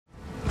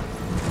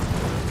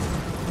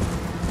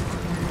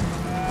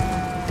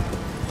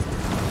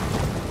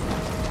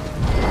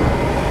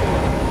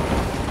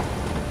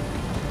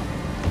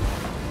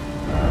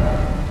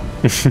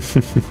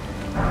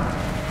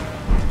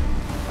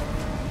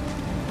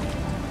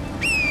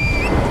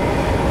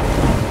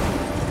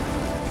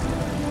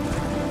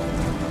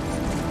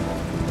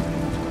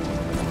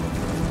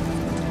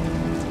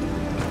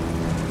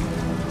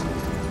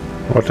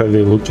What are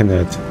they looking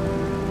at?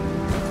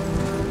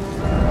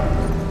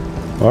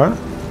 What?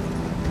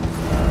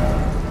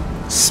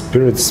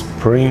 Spirit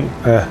Spring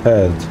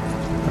ahead.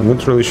 I'm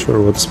not really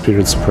sure what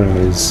Spirit Spring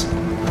is.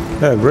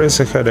 Yeah, Grace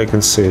ahead, I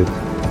can see it.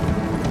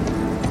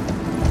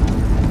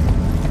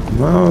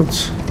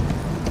 Mount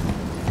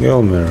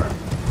Gelmir.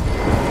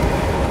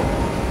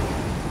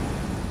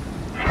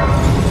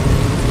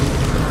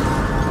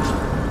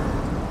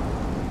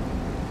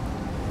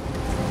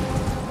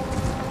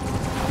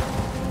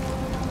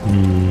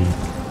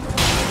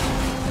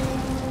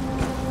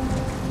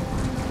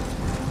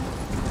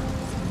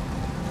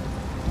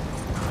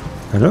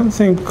 I don't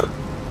think...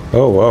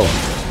 Oh, wow.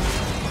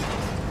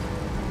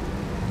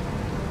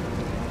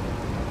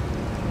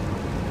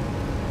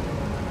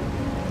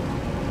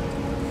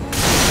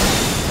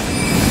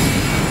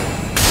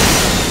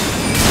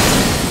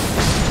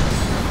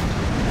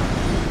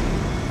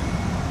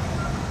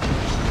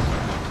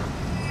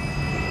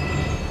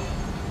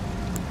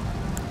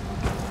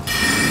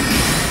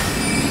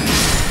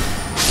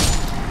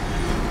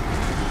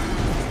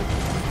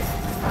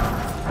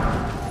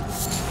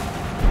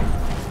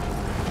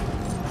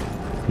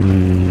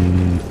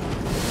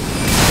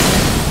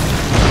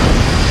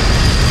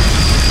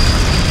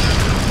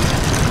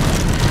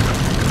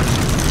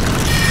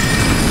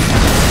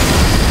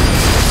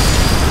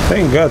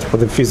 Thank God for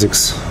the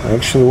physics. I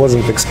actually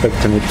wasn't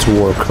expecting it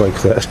to work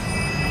like that.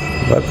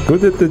 But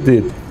good that it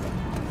did.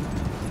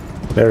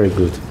 Very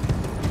good.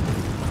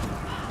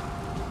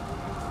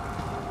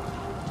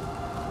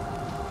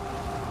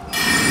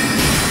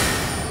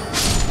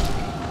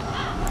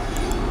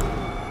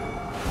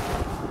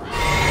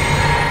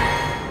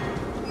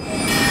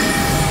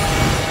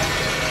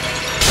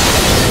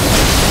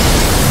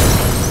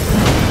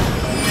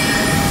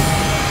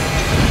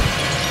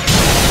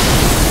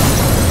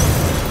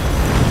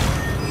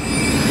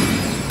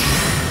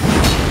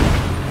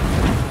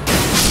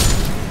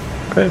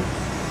 Okay.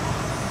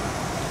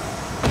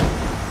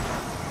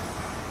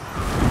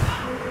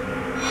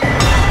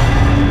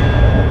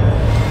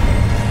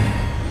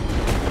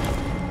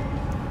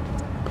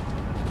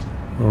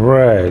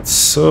 Right,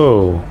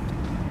 so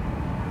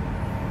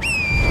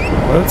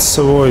let's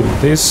avoid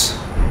this,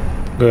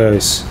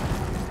 guys.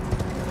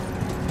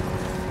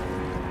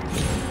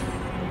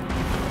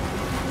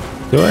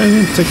 Do I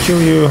need to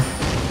kill you?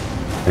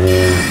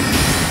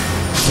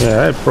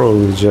 Yeah, I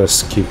probably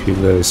just keep you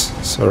guys.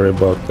 Sorry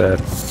about that.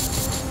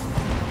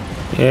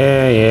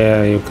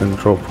 Yeah, you can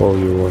drop all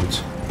you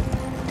want.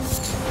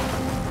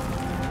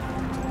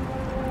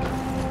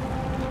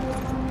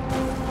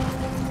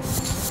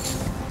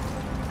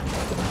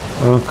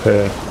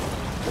 Okay.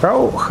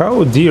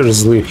 How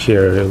deers live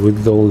here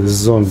with all these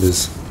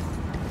zombies?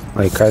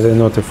 Like, are they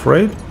not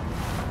afraid?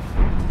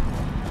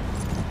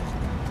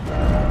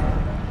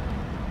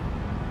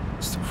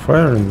 Stop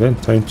fire and then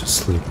time to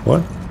sleep.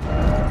 What?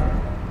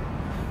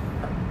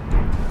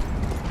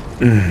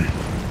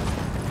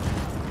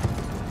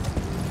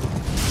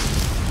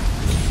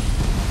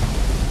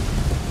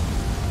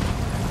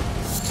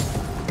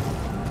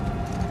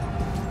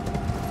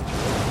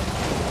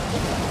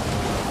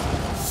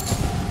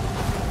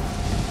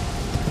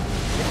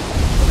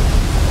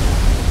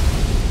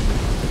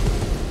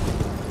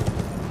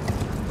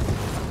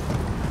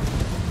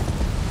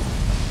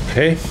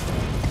 Okay.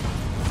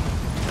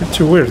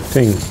 Pretty weird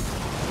thing.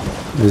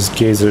 These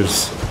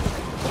geysers.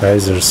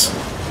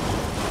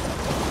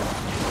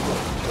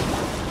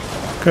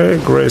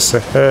 Okay, Grace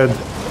ahead.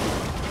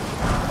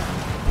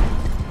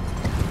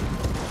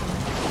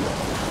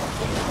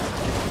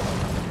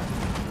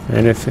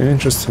 Anything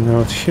interesting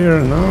out here?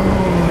 No,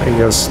 I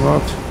guess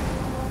not.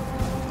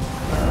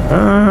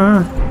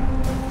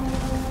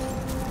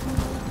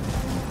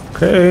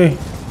 Okay,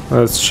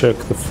 let's check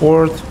the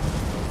fort.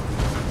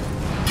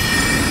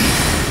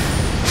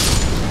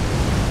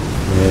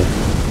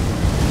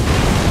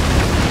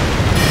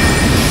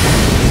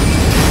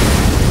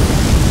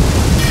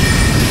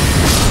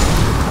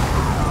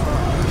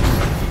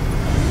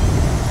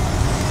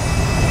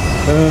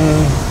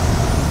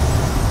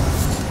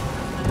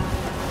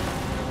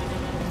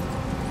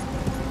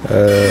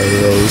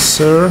 Hello,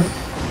 sir.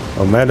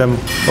 Oh, madam.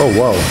 Oh,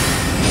 wow.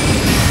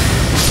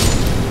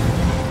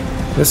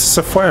 This is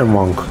a fire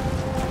monk.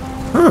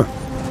 Huh.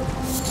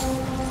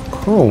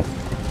 Cool.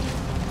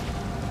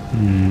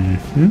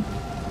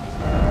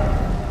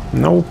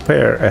 No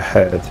pair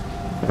ahead.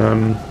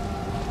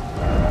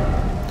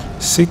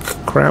 Sick,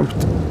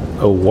 cramped.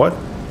 Oh, what?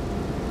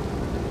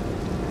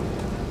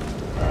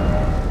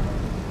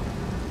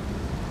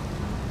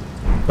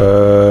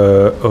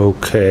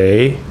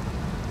 Okay.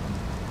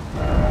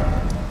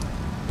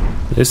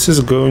 This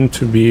is going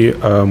to be,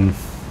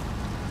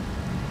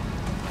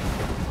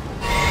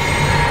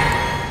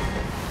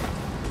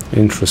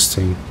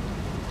 interesting.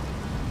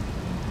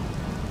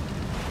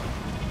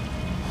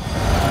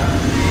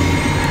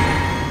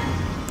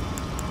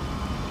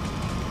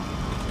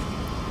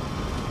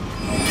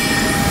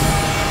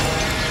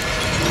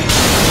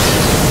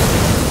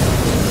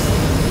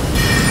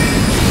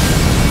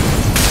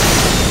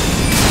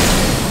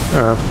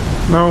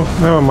 No,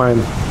 never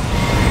mind.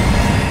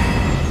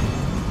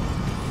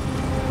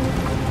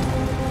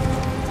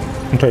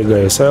 Okay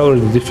guys, I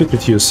already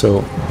defeated you,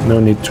 so no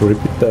need to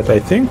repeat that, I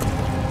think.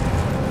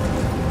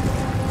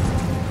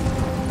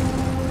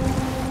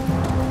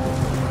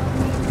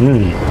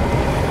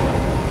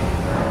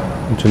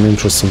 It's an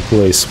interesting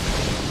place.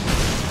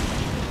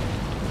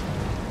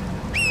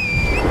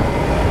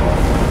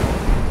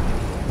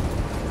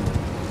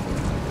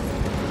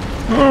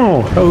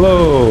 Oh,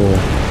 hello!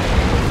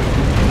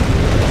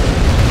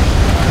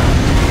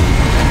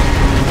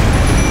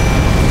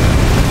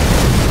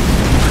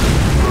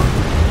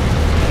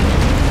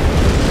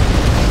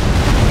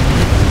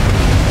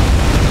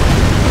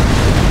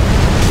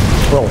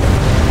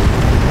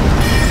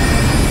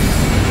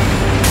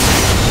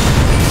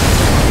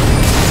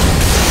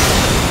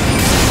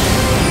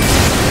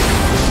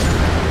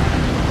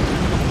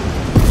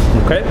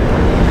 Okay.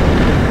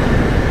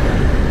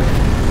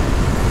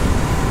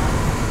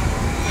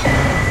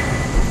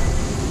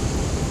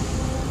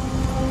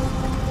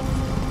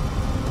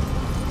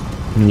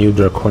 New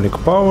draconic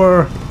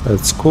power,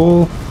 that's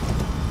cool.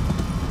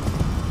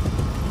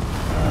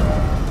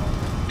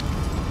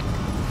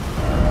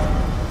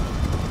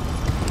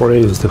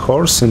 Praise the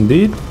horse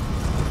indeed.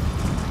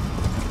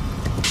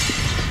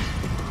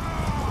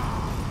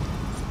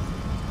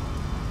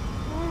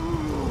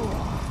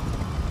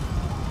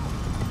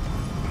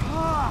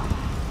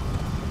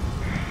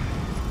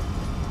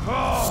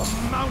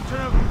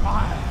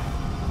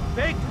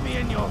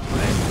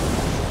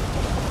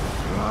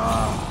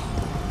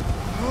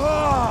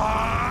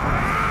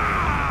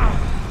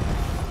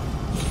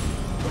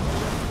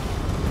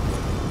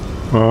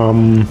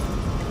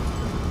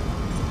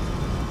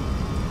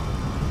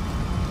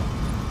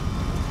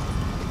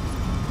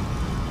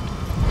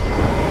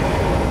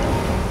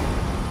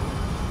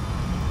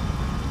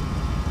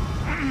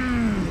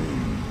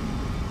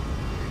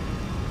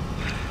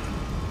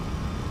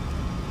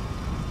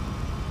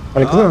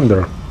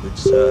 Alexander. Good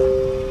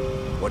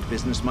sir. What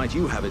business might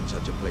you have in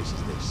such a place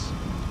as this?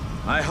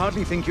 I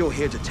hardly think you're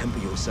here to temper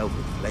yourself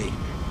with flame,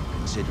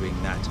 considering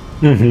that.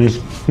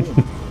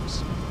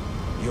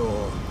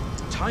 Your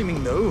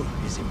timing, though,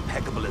 is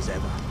impeccable as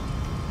ever.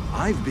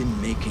 I've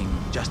been making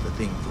just the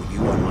thing for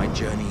you on my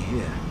journey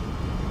here.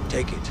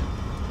 Take it.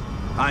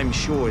 I'm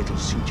sure it'll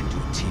suit you to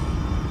a T.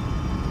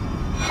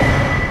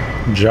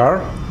 Jar?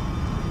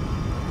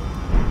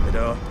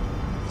 But,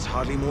 it's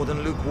hardly more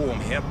than lukewarm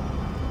here.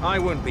 I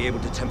won't be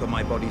able to temper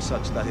my body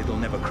such that it'll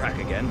never crack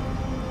again.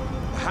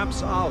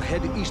 Perhaps I'll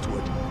head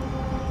eastward.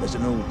 There's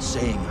an old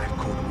saying I've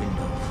caught wind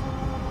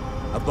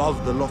of.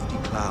 Above the lofty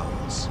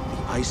clouds,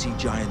 the icy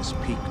giant's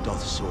peak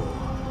doth soar.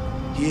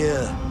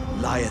 Here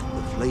lieth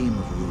the flame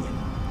of ruin,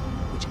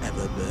 which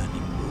ever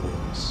burning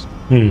roars.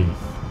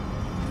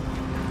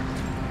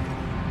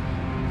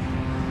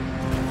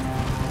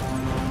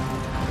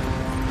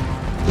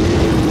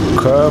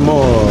 Come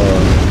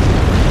on.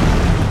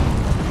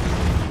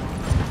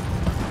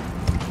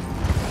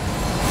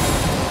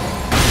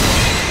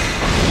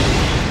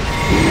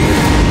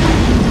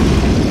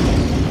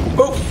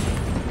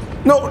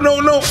 No, no,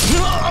 no!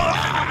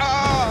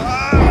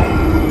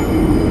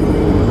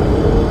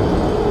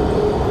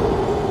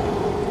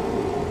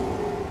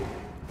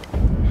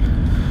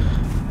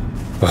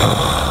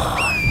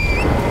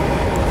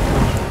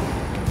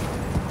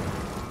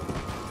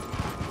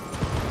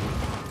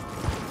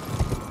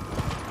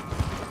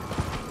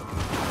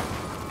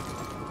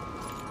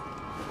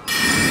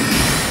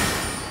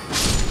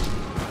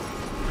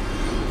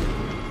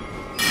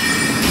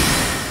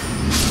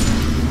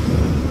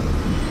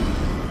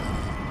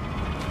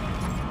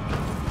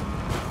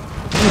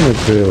 Hermit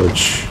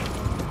Village.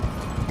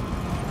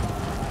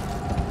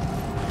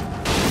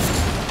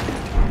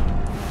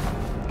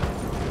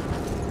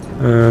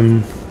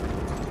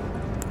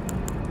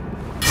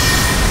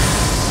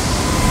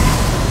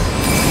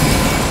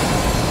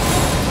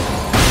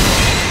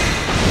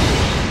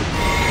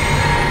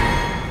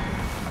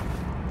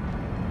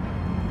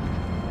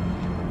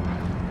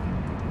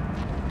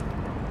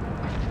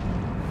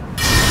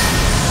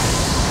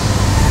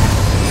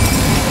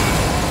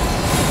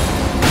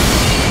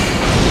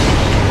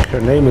 Her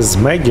name is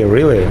Mage,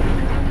 really?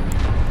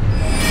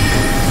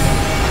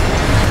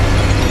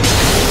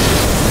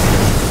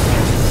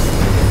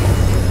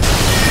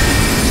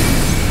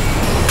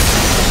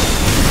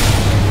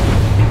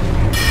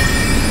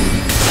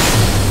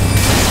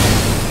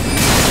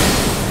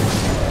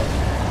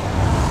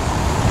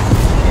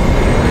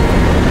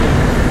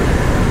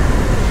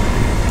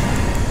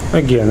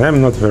 Again,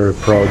 I'm not very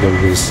proud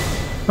of this.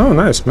 Oh,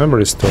 nice,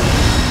 memory store.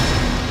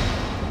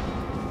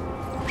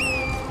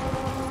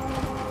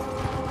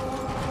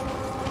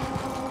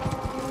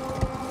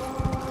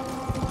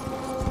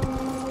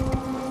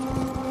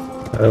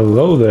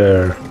 Hello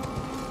there.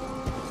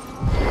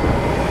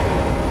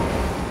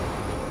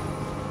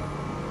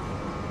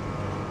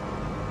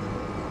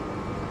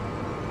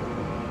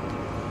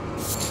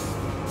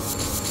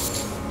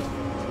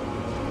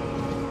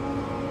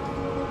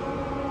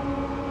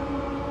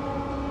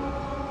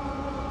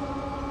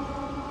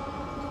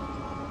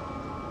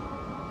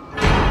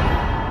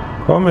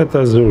 Comet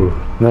Azure.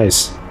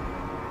 Nice.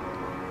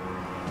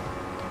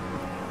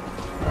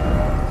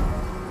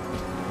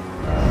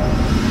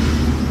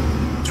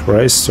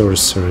 Try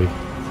sorcery.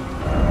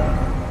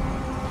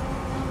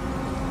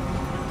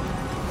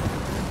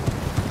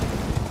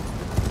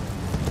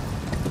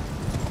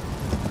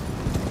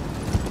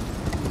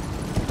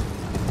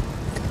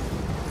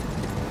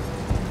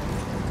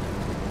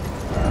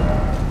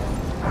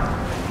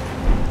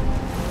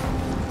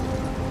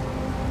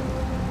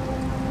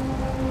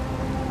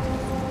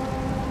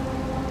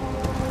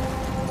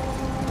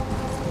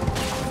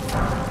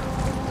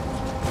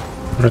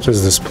 What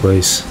is this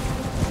place?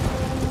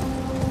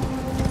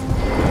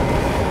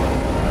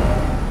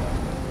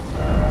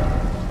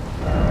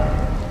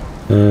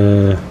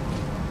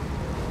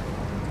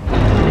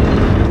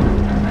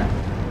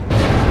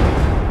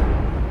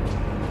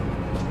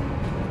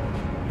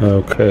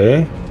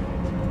 Okay.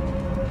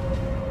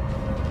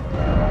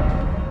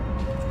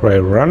 Try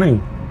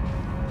running.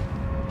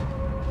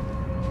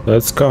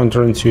 That's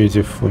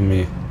counterintuitive for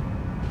me.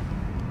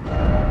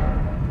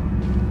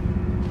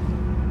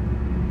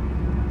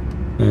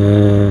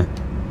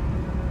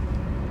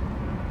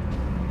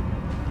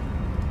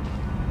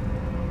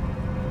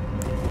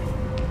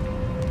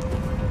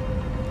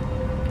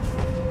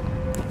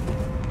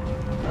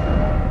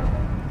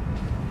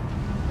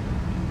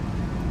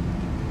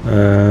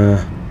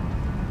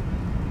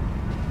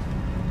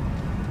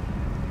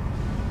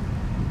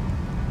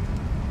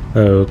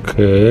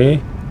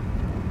 Okay.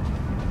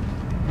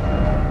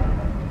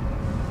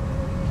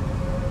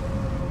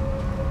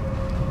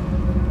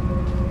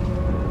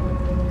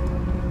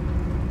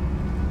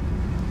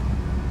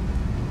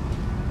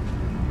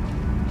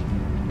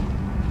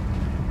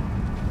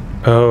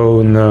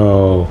 Oh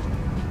no.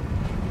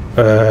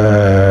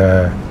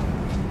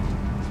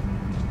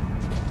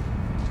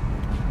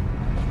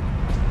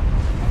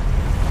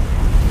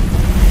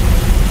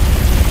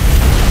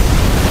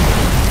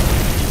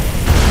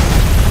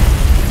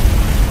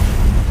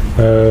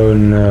 Oh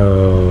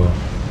no.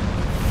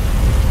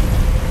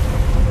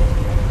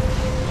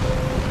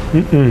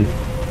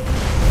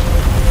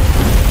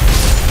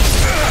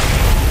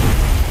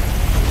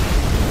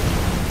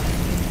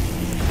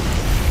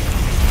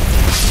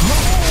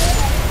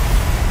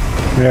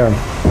 Yeah,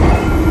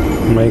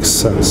 makes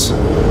sense.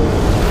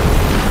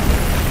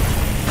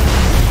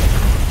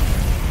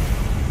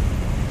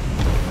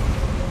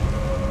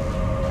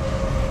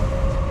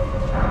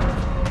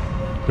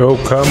 Oh,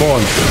 come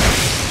on.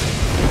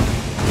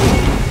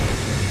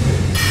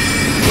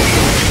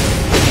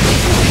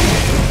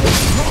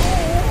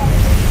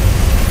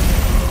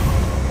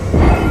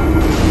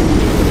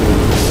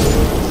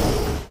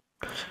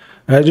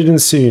 I didn't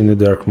see you in the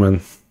dark,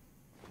 man.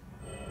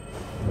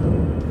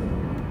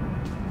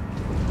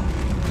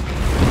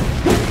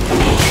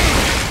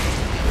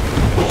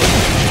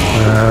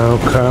 Oh,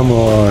 come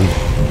on.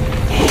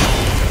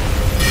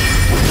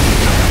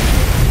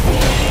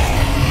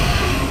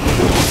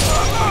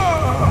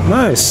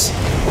 Nice.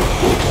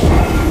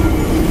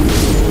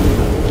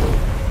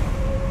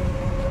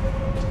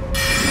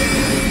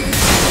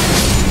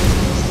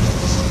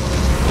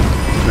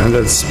 And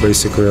that's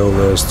basically all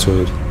there is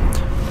to it.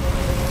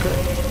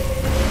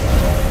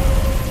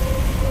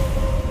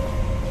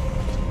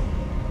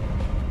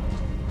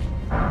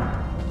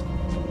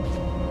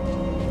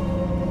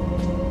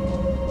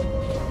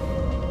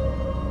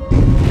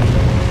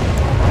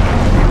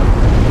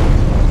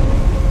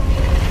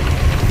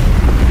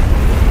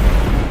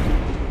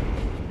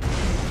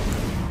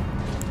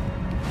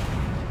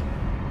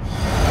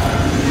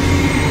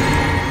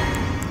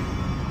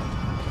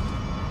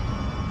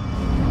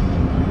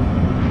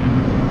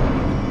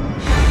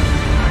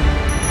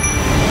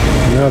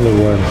 Another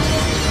one.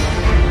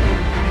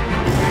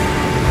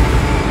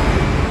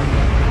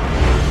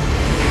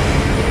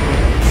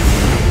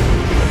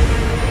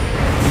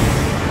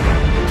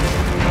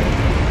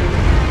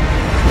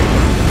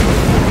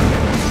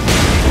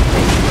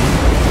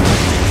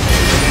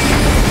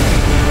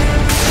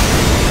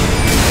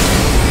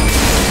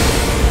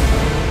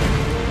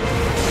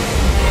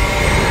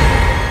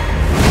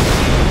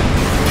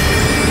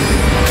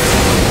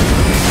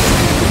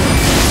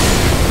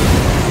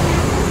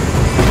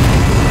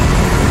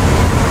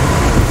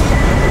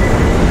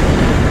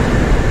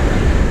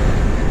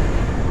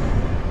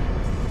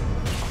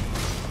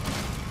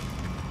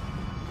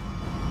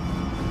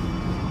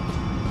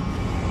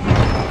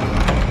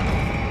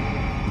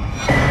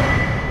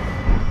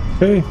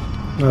 Okay,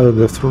 another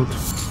death route.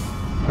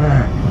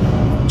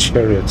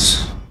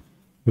 Chariots.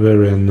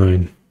 Very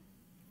annoying.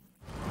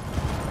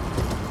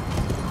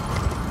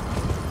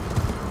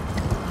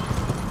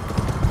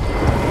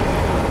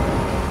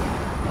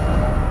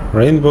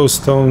 Rainbow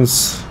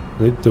stones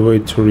lead the way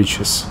to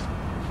riches.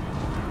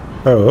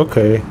 Oh,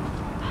 okay.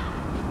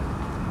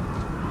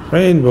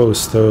 Rainbow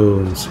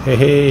stones. Hey,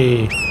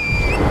 hey.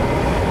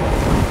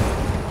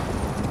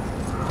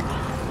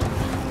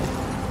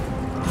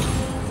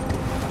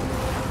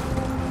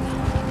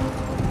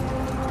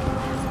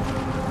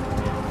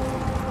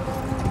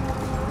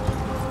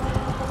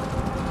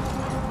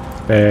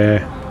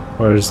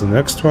 What Where's the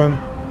next one?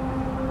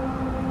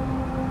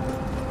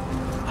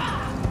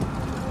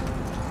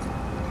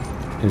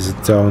 Is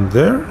it down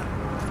there?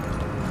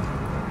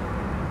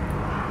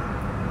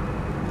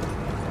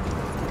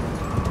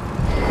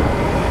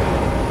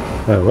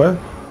 What?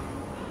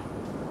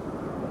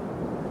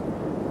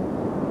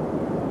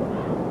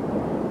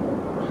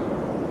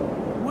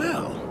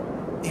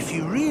 Well, if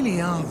you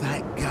really are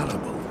that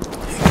gullible...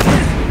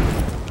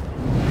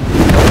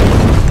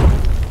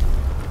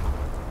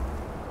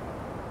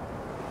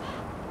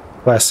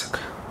 Classic.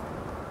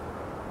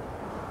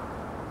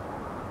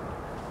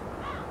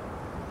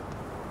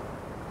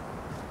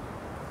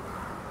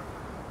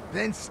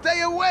 Then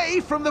stay away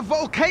from the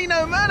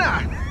Volcano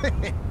Manor!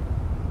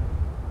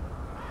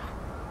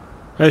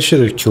 I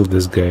should have killed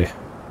this guy.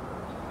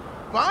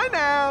 Bye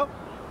now!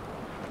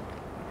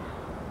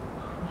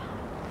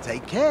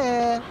 Take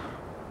care!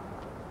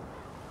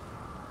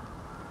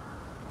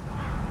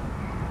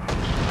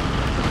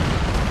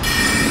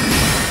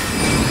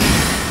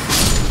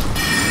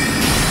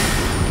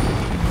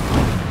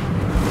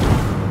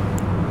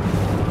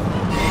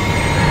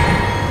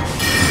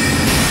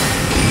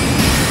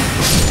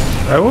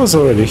 I was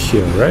already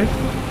here, right?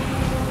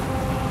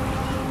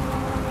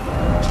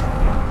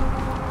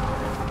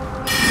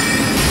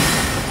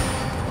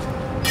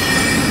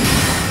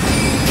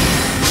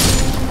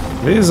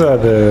 These are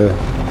the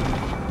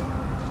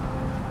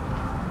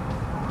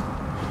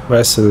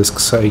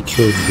basilisks I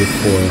killed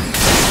before.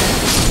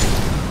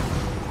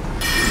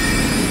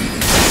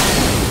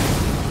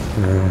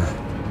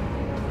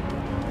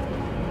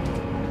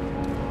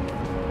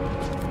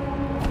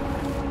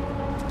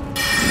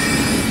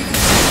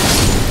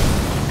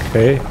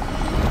 Okay.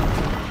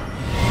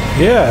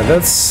 Yeah,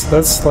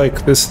 that's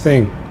like this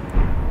thing.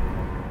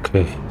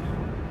 Okay.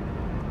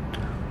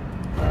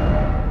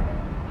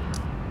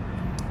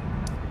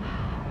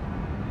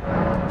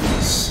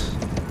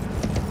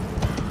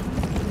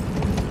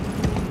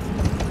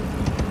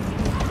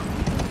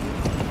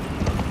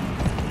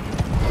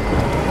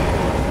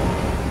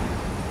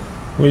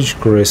 Which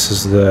grace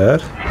is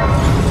that?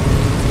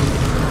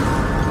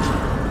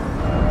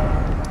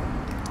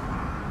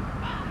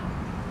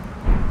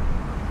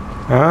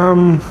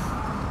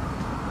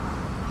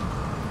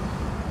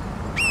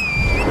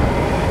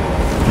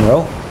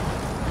 Well,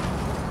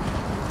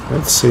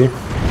 let's see.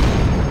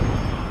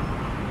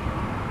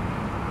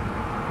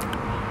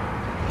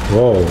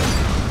 Whoa.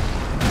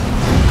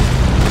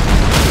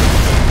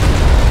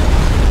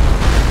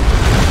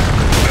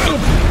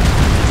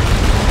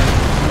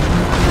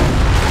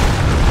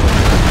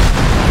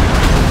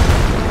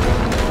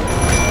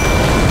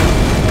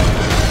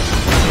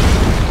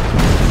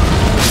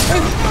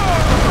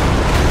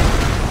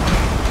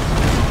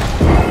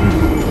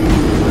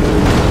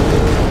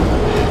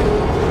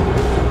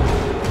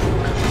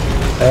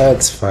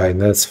 That's fine,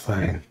 that's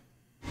fine.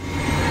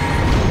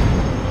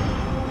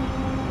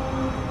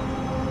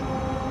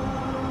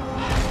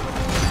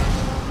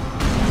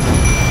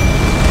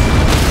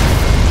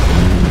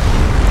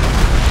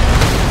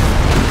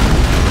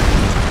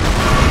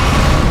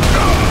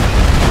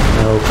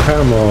 Oh,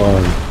 come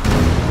on.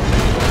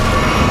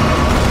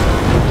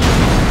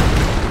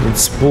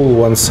 It's bull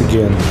once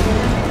again.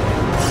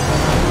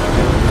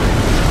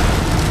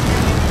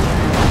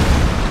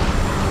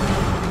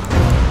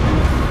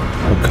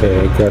 Okay,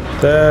 I got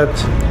that.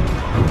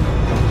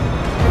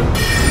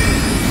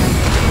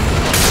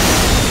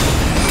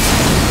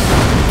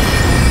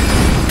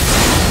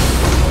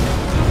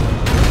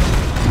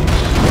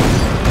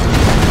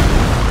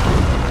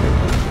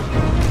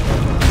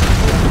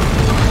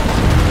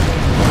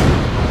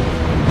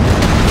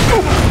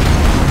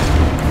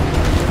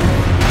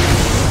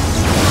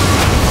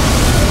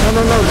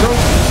 No,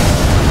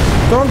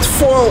 don't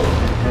fall.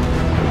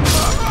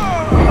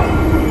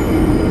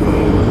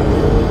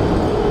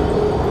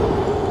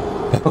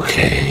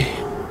 Okay,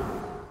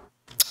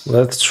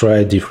 let's try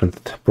a different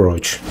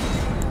approach.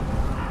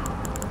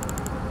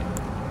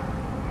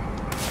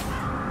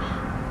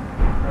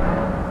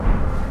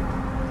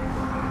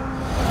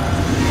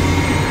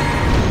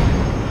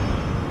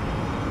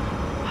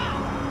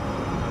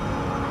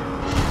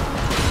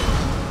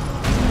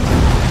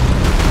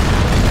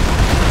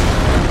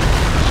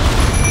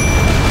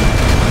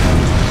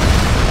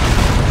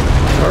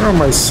 Where are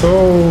my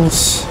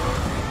souls?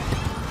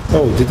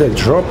 Oh, did I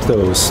drop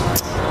those?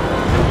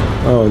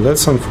 Oh,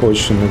 that's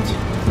unfortunate.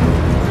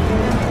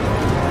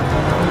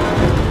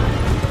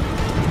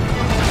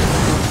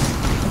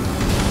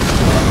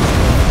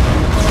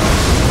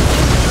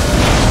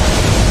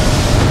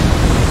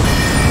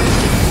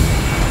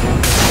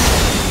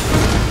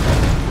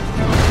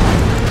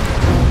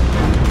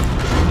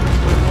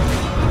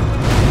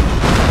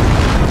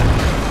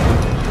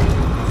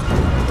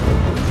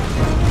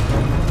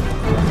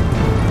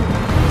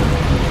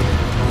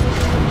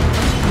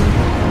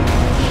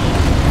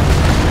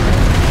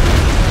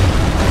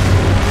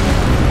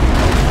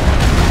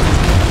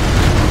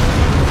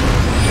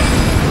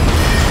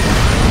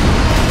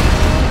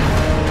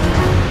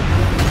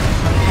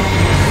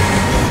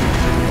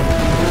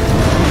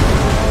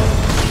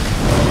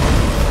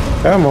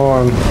 Come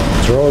on,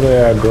 draw the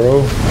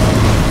aggro.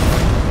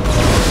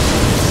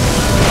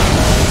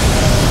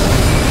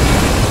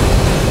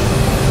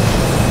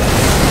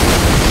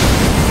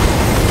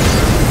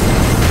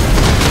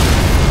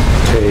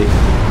 Okay,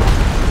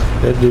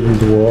 that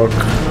didn't work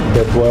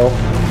that well.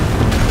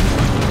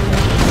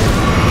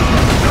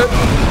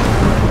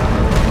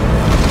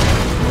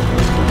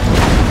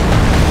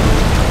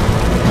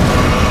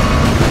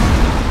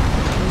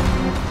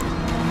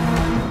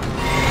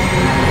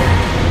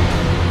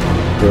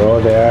 Draw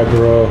the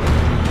aggro.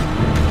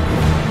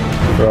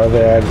 Draw the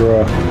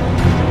aggro.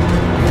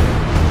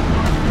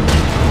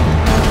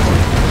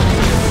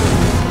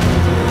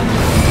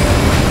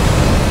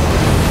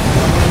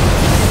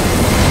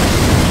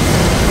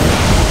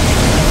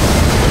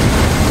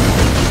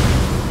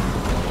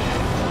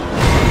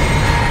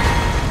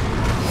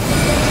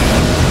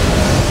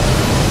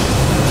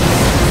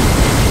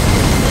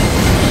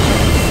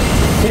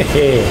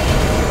 Hehe,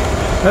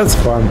 that's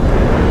fun.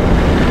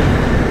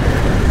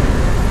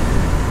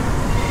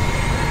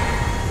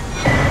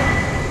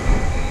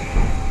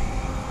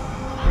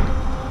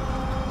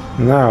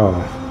 Now,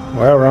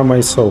 where are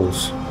my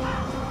souls?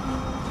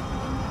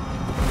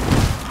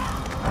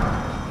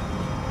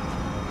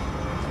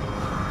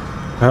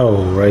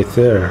 Oh, right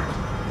there.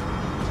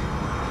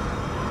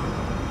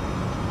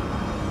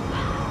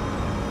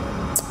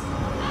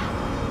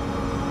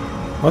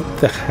 What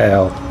the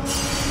hell?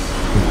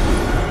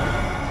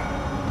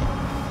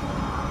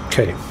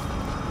 Okay.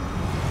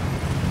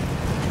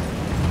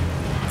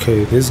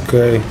 Okay, this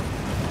guy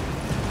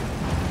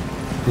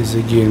is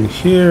again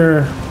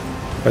here.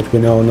 But we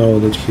now know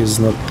that he's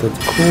not that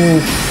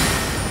cool.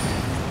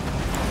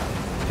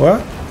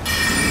 What?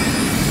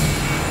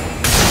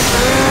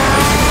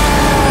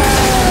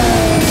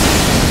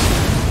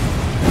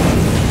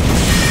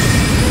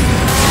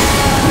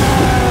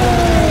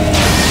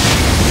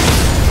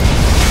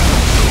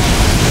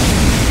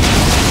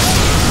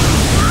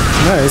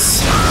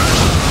 Nice.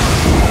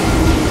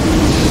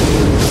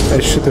 I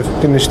should have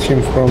finished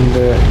him from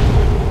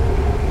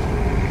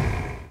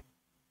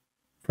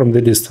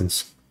the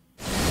distance.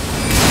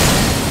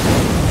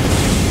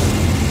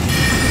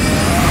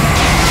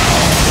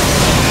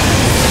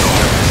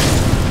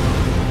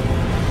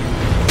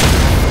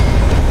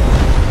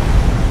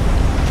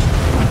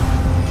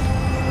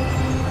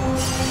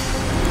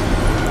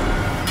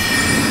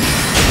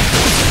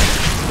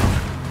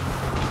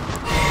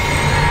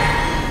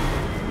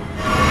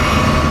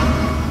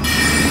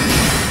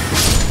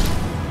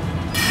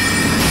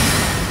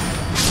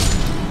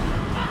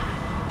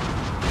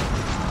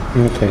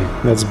 Okay,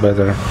 that's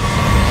better.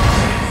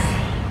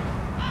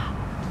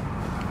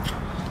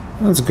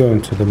 Let's go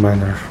into the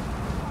manor.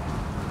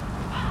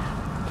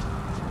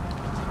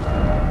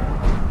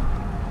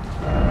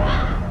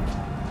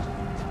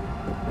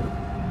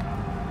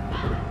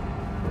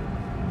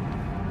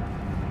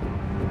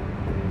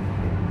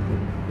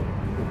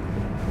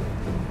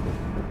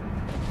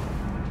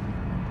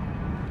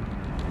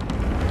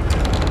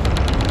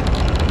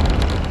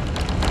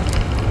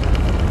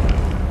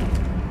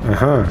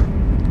 Aha.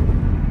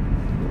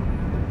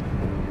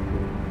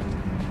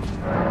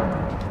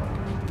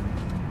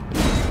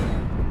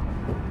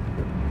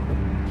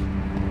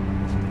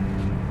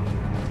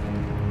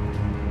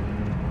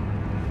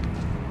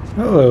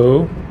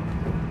 Hello.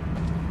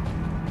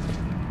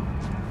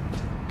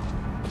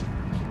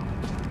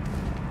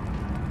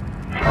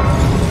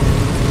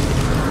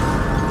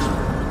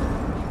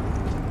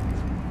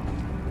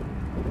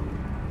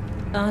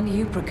 Aren't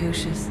you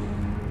precocious?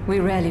 We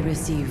rarely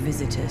receive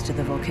visitors to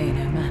the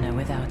Volcano Manor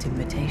without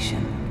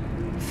invitation.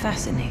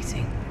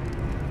 Fascinating.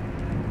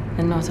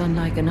 And not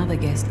unlike another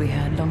guest we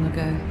had long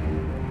ago.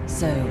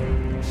 So,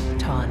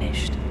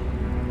 tarnished.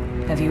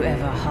 Have you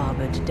ever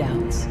harbored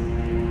doubts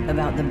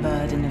about the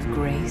burden of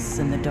grace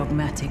and the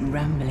dogmatic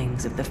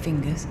ramblings of the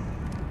Fingers?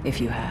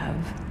 If you have,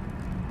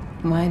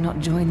 why not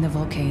join the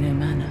Volcano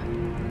Manor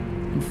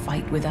and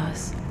fight with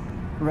us,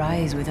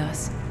 rise with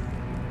us,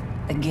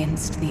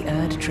 against the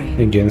Erdtree?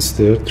 Against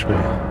the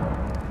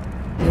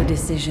Erdtree. Your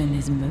decision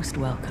is most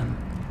welcome.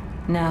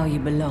 Now you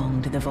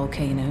belong to the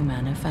Volcano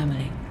Manor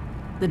family.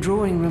 The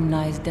drawing room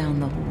lies down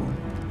the hall.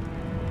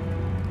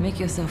 Make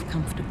yourself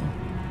comfortable.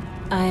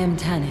 I am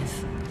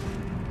Tanith,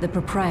 the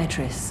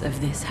proprietress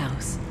of this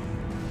house.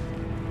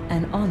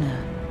 An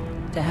honor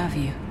to have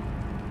you.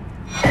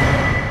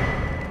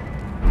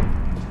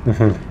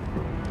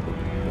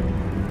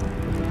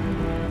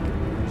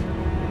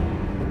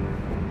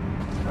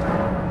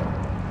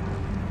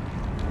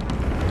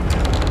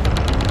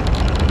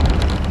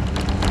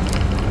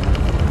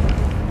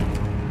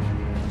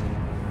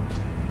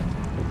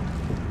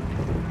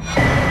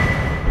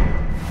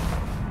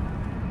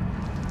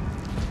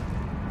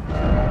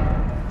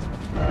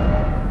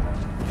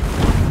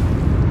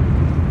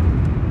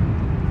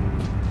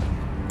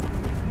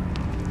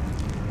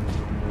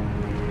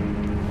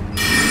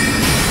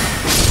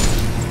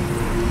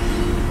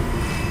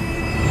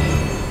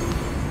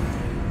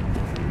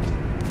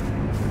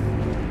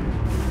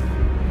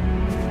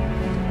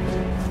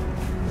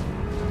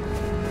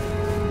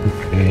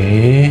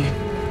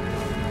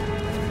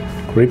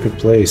 creepy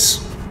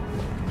place.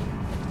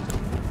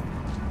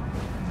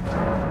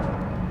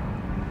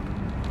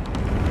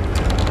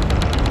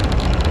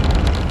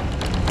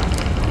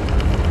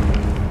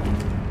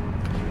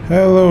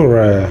 Hello,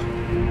 Raya.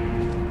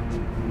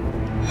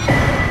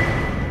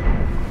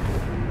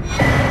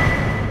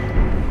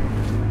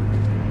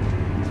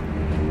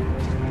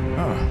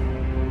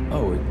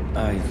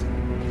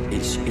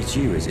 It's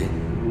you, is it?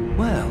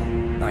 Well,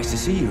 nice to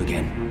see you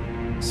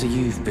again. So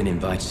you've been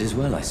invited as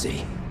well, I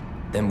see.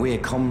 Then we're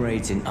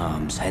comrades in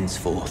arms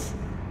henceforth.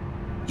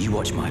 You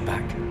watch my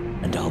back,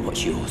 and I'll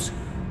watch yours.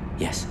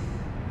 Yes?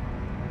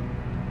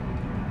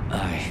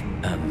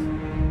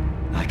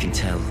 I can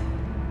tell.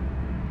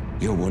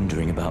 You're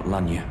wondering about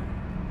Laiedd.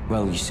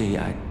 Well, you see,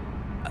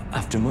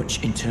 after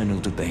much internal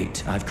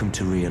debate, I've come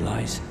to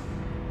realize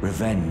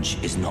revenge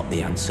is not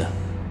the answer.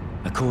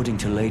 According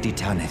to Lady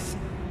Tanith,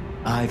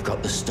 I've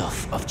got the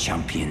stuff of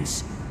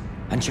champions.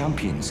 And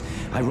champions,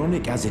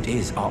 ironic as it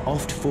is, are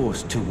oft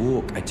forced to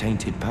walk a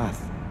tainted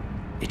path.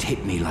 It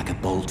hit me like a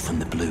bolt from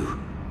the blue,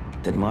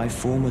 that my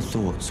former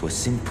thoughts were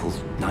simple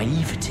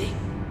naivety.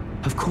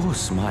 Of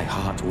course my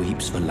heart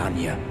weeps for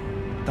Laiedd.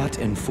 That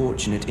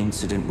unfortunate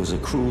incident was a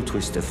cruel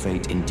twist of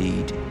fate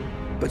indeed.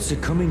 But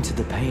succumbing to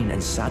the pain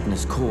and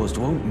sadness caused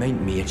won't make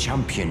me a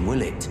champion,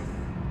 will it?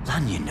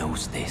 Laiedd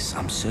knows this,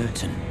 I'm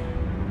certain.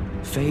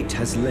 Fate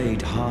has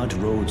laid hard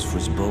roads for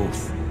us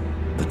both,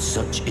 but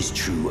such is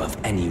true of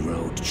any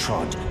road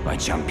trod by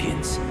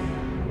champions.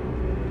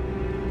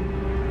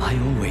 I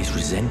always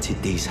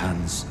resented these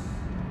hands,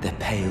 their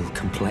pale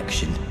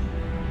complexion,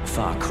 a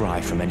far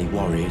cry from any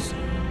warriors,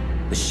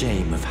 the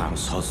shame of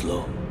House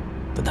Hoslow,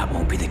 but that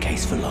won't be the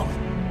case for long.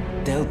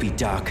 They'll be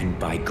darkened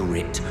by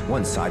grit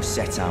once I've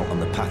set out on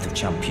the path of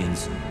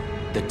champions.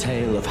 The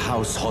tale of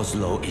House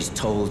Hoslow is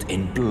told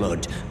in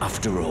blood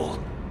after all.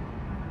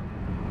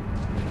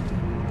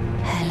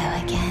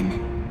 Hello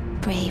again,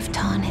 brave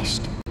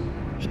Tarnished.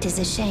 It is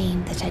a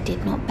shame that I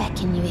did not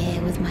beckon you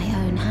here with my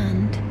own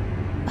hand,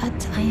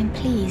 but I am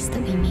pleased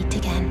that we meet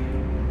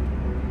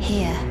again.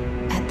 Here,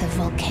 at the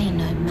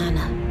Volcano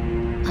Manor,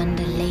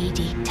 under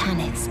Lady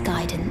Tanith's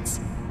guidance.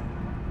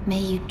 May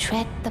you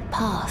tread the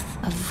path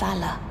of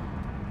valor.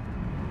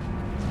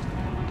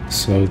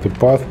 So, the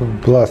path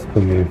of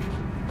blasphemy.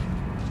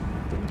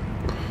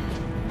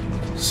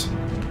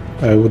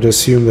 I would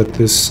assume that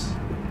this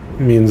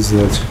means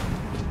that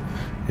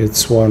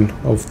it's one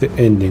of the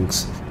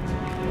endings.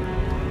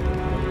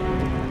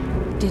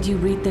 Did you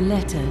read the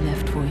letter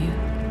left for you?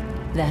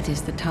 That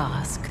is the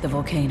task the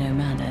Volcano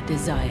Manor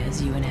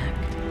desires you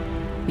enact.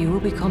 You will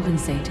be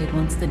compensated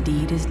once the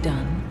deed is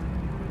done.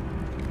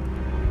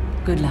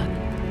 Good luck.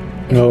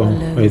 If No, you are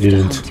loath I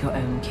didn't. to hunt your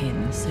own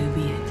kin, so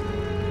be it.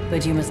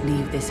 But you must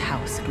leave this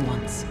house at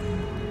once.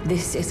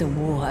 This is a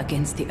war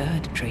against the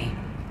Erd Tree.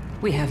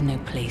 We have no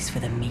place for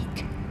the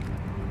meek,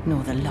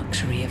 nor the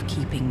luxury of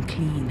keeping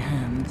clean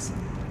hands.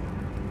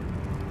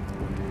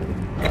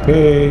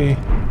 Okay.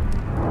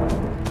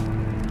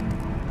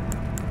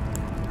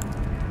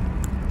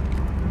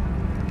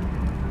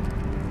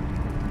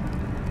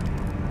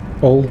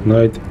 Old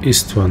Knight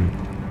Istvan.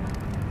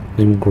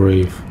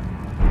 Engrave.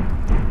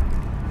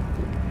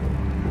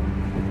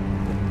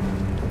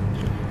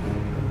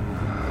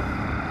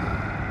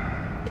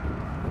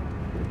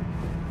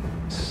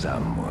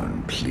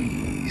 Someone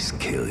please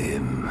kill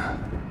him.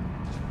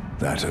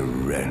 That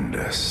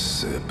horrendous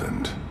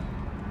serpent.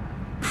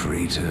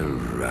 Praetor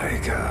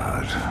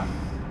Raiedd.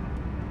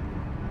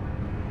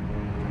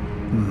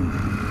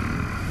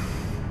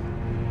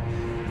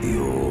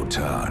 You're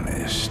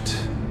tarnished.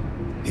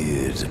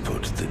 Here to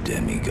put the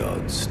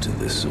demigods to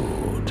the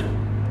sword.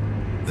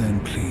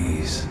 Then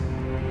please,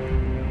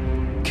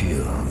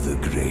 kill the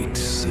great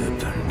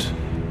serpent.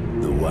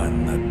 The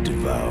one that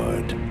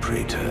devoured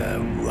Praetor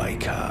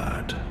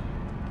Raiedd.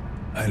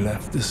 I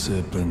left the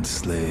serpent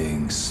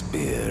slaying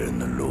spear in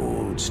the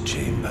Lord's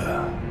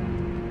chamber.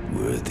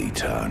 Worthy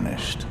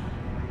Tarnished.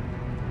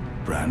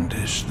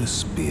 Brandish the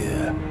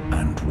spear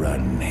and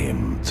run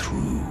him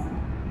through.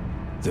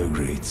 The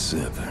great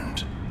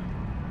serpent.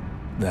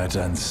 That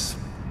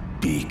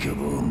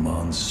unspeakable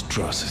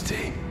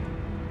monstrosity.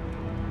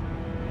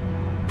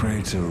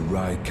 Praetor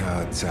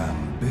Raidd's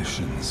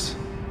ambitions,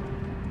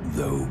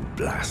 though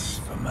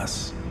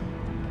blasphemous,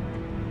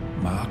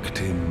 marked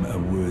him a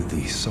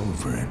worthy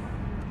sovereign,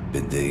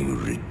 but they were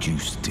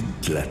reduced to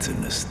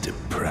gluttonous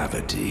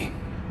depravity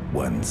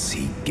once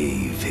he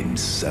gave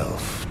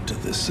himself to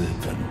the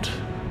serpent.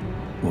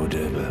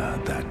 Whatever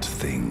that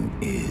thing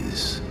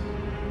is,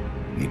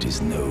 it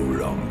is no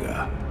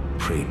longer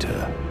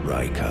Praetor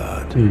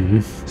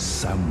Raiedd.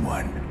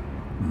 Someone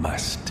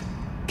must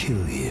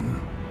kill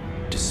him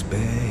to spare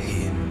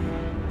him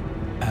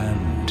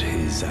and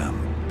his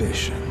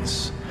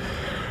ambitions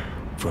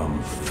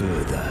from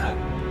further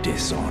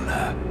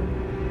dishonor.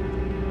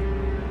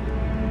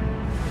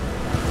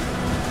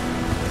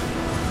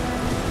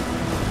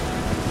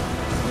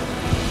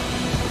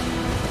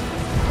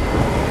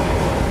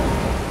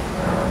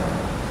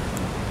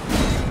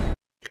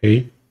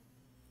 Okay.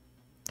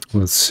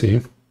 Let's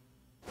see.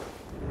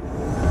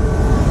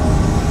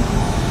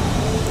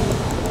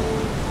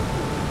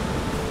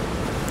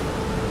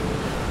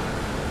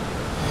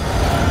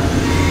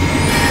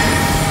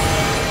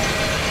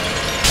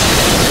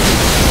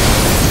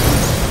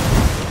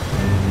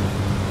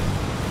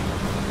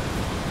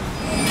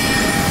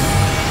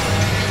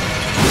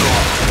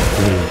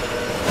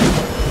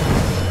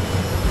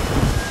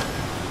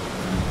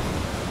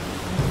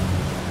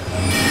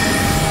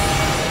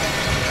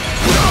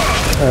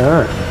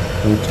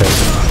 Okay.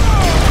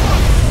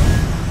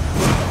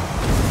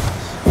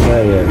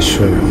 Yeah,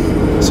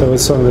 sure. So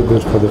it's only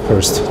good for the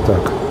first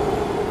attack.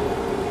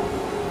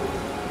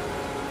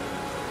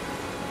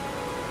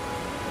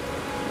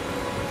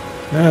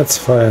 That's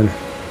fine.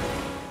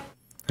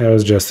 I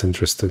was just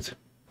interested.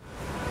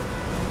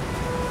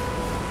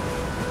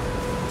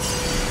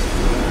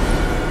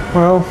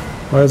 Well,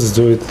 let's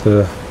do it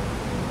the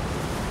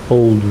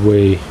old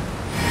way.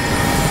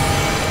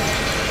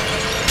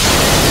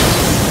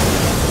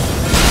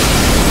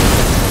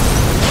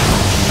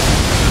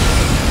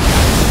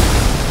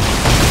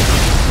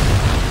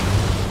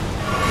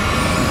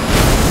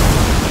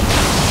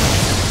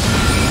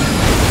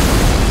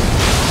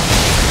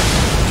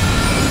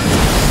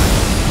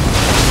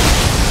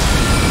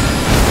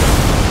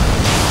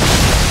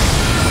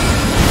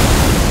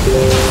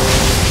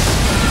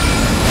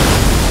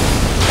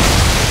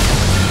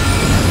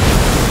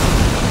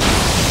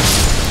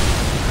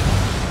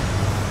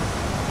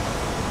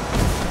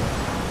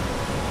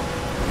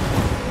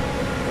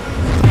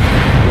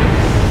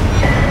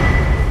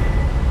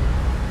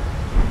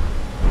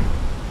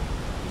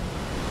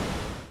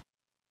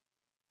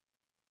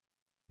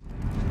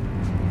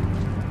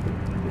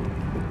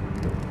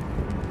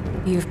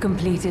 You've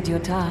completed your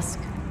task.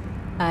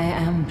 I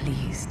am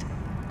pleased.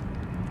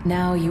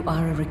 Now you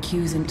are a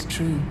recusant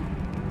true,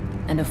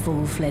 and a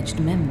full-fledged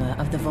member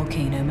of the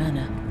Volcano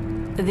Manor.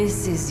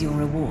 This is your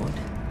reward,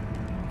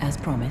 as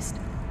promised.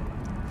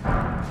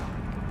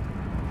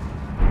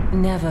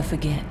 Never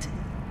forget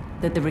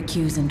that the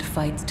recusant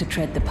fights to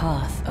tread the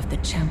path of the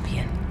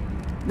champion.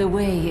 The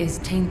way is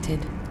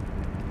tainted,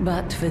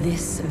 but for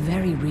this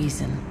very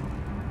reason,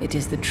 it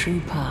is the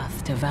true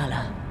path to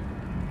valor.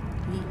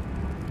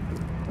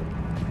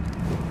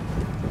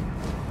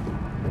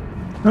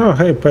 Oh,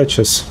 hey,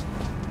 Patches.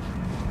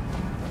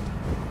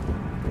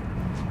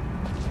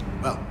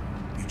 Well,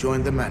 you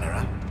joined the manor,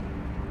 huh?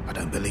 I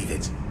don't believe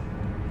it.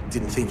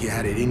 Didn't think you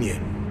had it in you.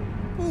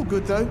 All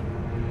good, though.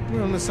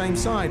 We're on the same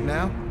side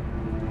now.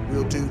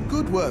 We'll do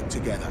good work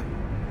together.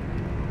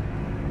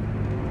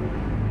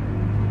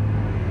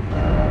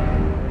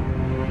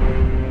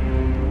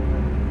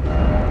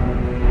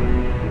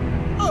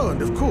 Oh,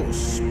 and of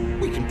course,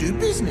 we can do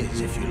business,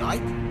 if you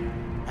like.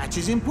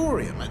 Patch's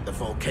Emporium at the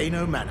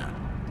Volcano Manor.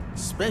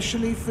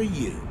 Especially for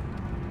you.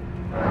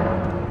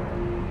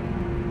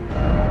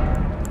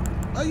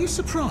 Are you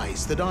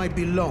surprised that I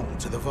belong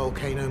to the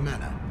Volcano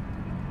Manor?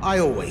 I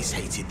always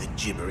hated the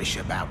gibberish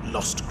about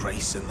lost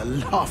grace and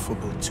the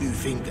laughable two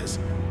fingers.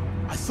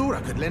 I thought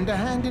I could lend a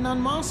hand in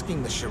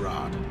unmasking the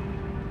charade.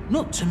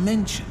 Not to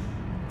mention,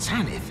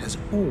 Tanith has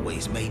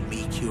always made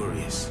me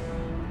curious.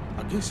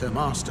 I guess her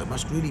master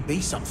must really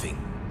be something,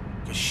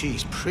 because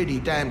she's pretty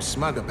damn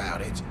smug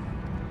about it.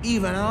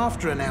 Even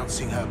after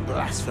announcing her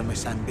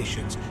blasphemous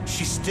ambitions,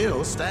 she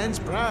still stands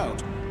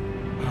proud.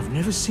 I've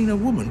never seen a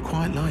woman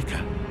quite like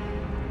her.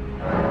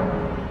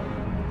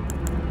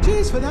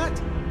 Cheers for that!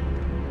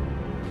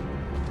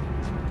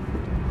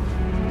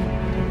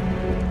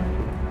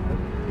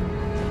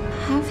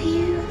 Have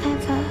you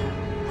ever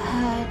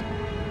heard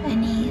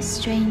any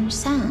strange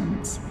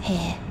sounds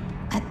here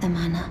at the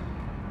manor?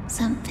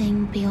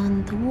 Something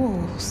beyond the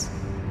walls?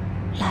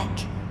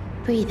 Like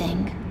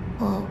breathing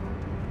or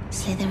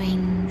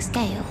slithering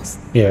scales?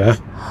 Yeah.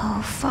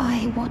 Oh,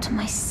 Fi, what am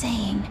I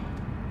saying?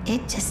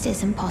 It just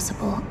isn't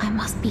possible. I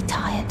must be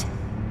tired.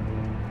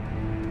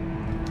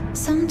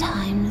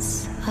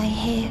 Sometimes I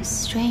hear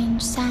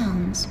strange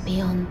sounds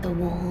beyond the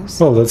walls.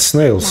 Well, that's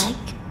snails.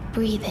 Like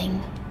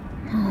breathing.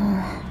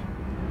 Oh.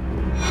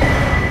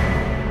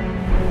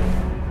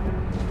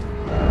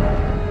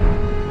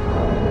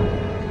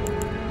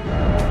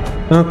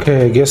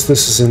 Okay, I guess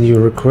this is a new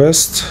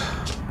request.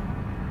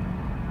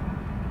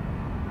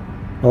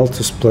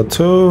 Altus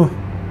Plateau,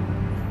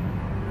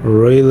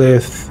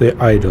 Laiedd the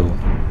Idol.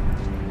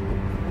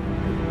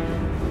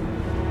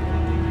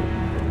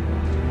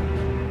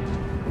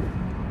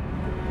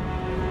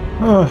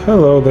 Oh,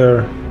 hello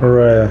there,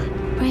 Rhea.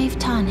 Brave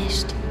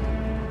Tarnished,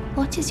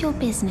 what is your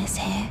business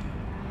here?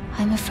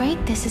 I'm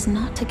afraid this is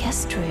not a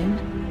guest room.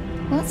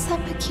 What's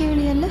that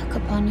peculiar look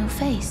upon your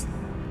face?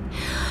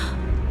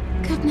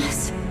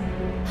 Goodness,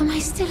 am I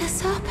still a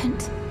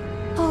serpent?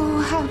 Oh,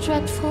 how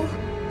dreadful.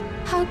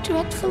 How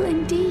dreadful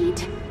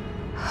indeed.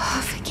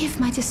 Oh, forgive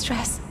my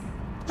distress.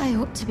 I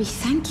ought to be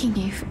thanking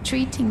you for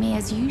treating me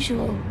as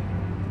usual.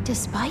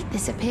 Despite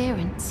this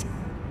appearance,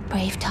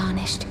 Brave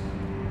Tarnished,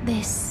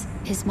 this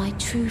is my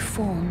true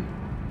form.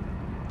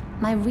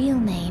 My real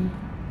name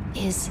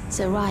is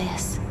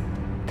Zarias.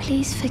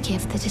 Please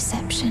forgive the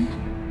deception.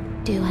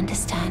 Do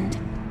understand.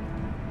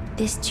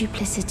 This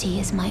duplicity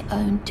is my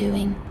own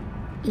doing.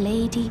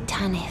 Lady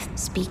Tanith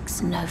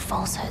speaks no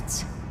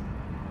falsehoods.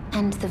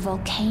 And the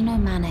Volcano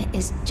Manor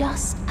is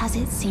just as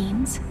it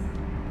seems.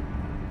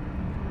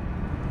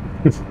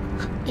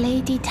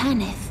 Lady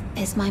Tanith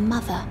is my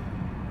mother.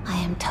 I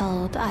am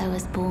told I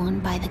was born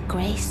by the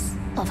grace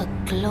of a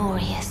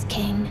glorious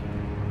king,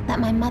 that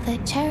my mother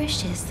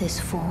cherishes this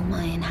form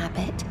I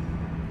inhabit.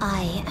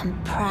 I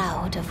am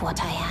proud of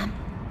what I am,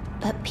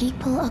 but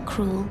people are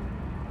cruel,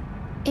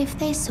 If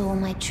they saw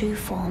my true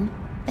form,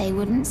 they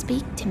wouldn't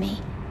speak to me.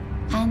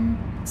 And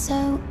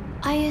so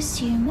I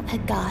assume a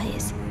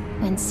guise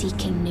when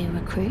seeking new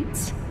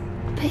recruits.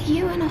 But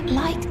you are not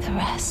like the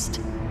rest.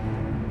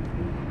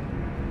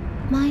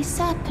 My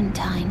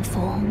serpentine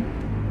form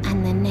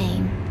and the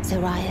name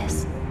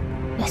Zarias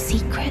were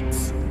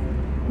secrets,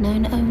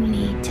 known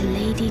only to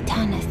Lady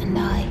Tanith and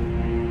I.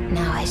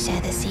 Now I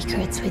share the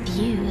secrets with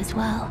you as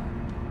well.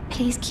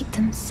 Please keep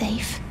them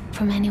safe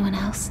from anyone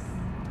else.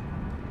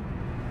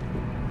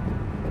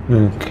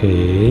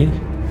 Okay.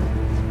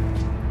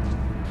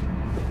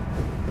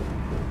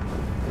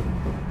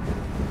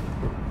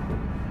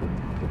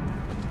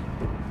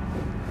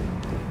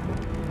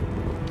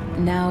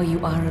 Now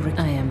you are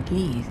I am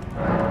pleased.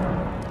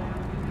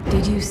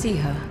 Did you see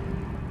her?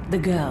 The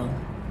girl,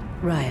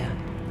 Raya,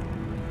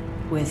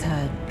 with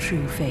her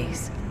true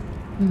face?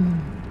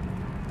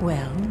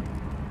 Well,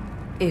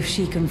 if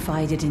she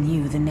confided in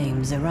you the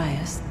name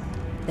Zarias,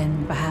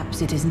 then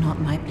perhaps it is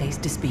not my place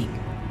to speak.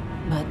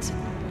 But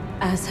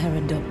as her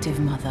adoptive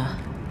mother,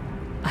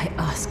 I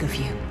ask of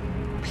you,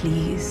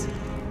 please,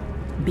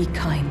 be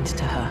kind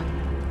to her.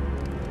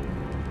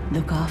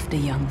 Look after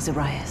young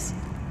Zarias.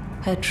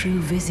 Her true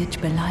visage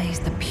belies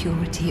the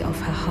purity of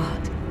her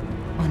heart.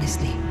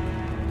 Honestly,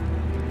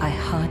 I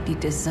hardly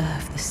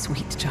deserve the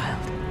sweet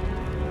child.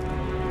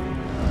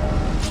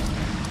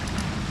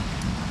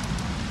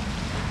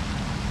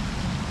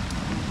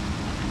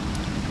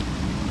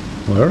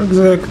 Where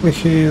exactly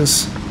he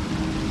is?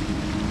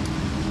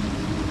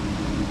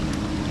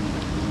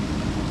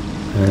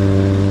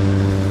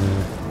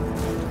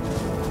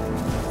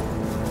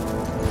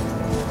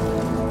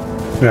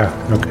 Yeah,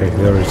 okay,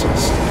 there it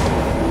is.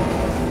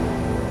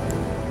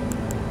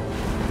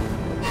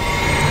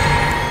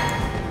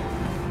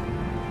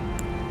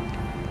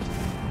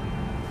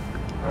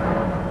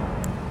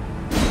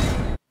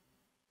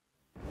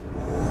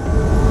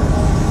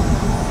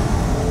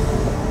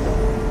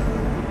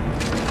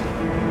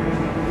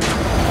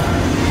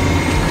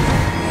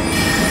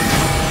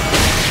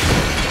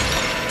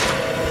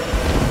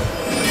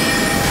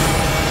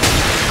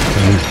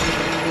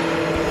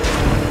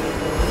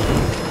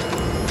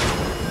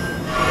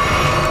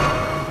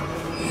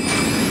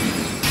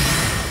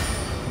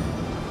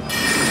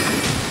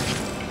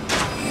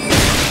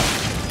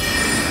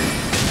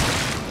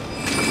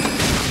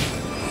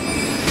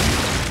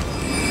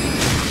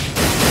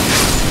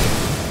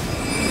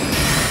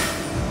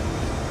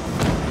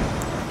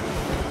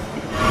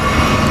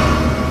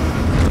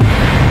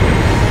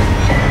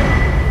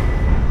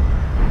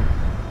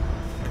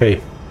 Okay.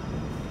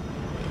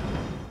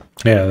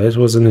 Yeah, that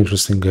was an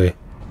interesting guy.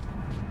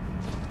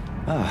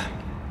 Ah,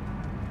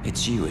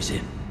 it's you, is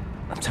it?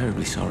 I'm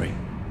terribly sorry.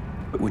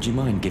 But would you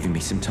mind giving me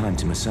some time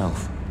to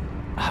myself?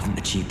 I haven't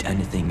achieved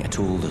anything at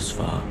all thus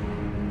far.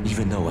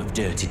 Even though I've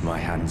dirtied my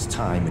hands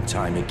time and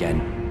time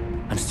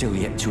again, I'm still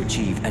yet to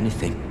achieve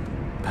anything.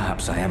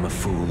 Perhaps I am a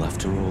fool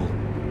after all.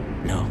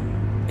 No,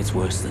 it's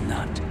worse than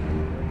that.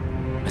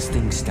 As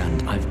things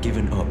stand, I've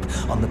given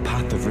up on the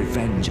path of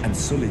revenge and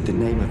sullied the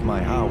name of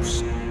my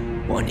house.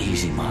 What an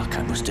easy mark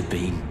I must have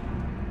been.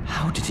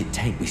 How did it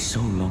take me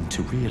so long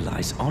to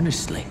realize,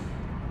 honestly?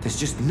 There's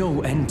just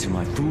no end to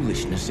my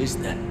foolishness, is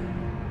there?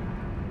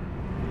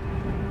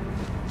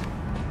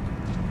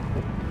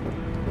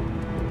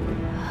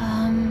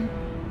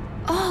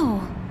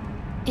 Oh,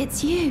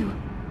 it's you.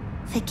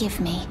 Forgive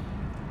me.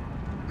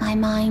 My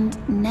mind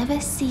never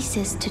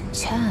ceases to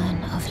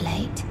churn of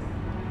late.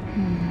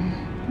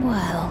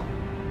 Well,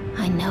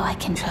 I know I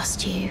can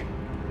trust you.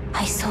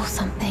 I saw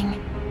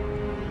something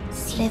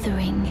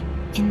slithering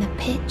in the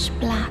pitch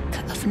black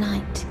of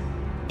night.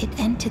 It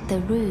entered the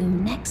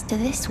room next to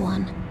this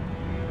one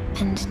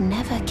and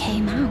never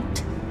came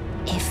out.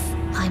 If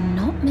I'm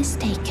not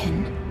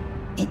mistaken,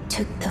 it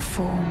took the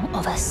form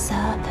of a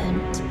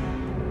serpent,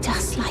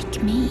 just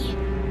like me.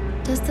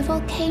 Does the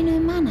Volcano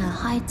Manor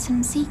hide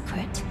some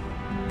secret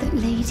that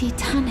Lady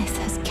Tanith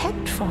has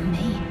kept from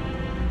me?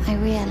 I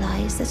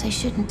realize that I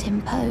shouldn't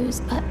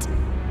impose, but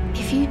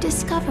if you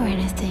discover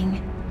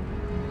anything,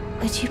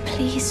 would you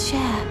please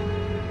share?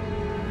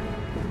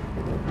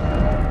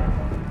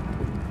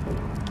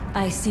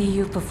 I see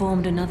you've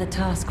performed another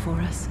task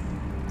for us.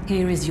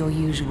 Here is your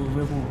usual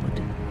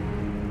reward.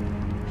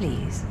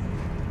 Please,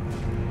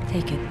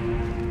 take it.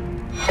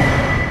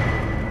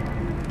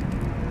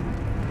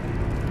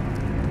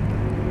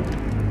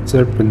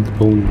 Serpent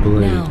bone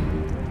blade. Now,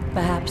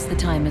 perhaps the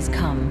time has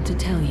come to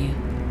tell you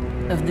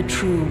of the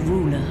true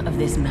ruler of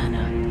this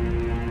manor,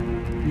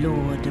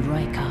 Lord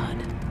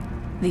Rykard.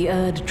 The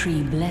Erd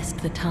Tree blessed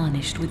the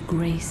Tarnished with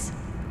grace,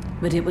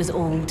 but it was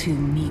all too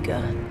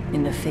meager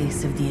in the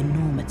face of the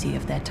enormity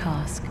of their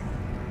task.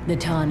 The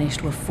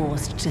Tarnished were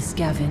forced to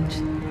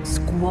scavenge,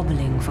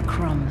 squabbling for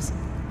crumbs,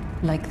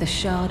 like the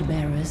Shard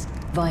Bearers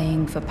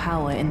vying for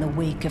power in the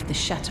wake of the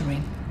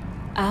Shattering.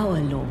 Our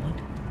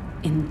Lord,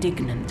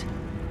 indignant,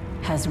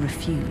 has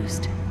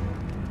refused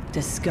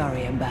to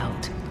scurry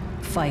about,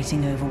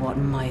 fighting over what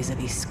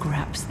miserly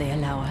scraps they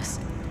allow us.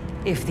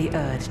 If the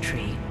Erd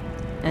Tree,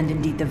 and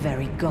indeed the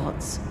very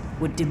gods,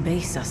 would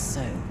debase us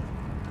so,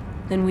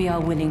 then we are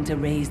willing to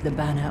raise the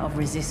banner of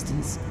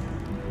resistance,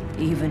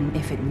 even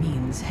if it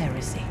means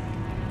heresy.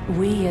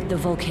 We at the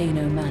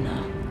Volcano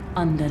Manor,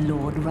 under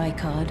Lord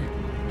Rykard,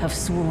 have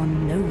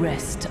sworn no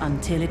rest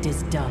until it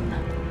is done.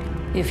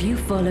 If you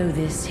follow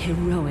this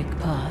heroic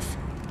path,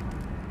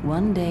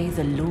 one day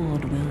the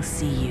Lord will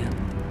see you.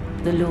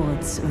 The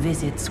Lord's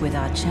visits with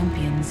our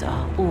champions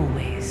are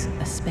always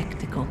a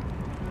spectacle.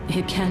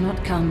 It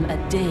cannot come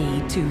a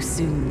day too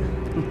soon.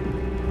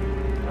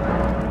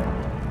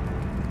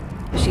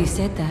 She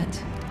said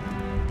that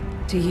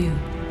to you.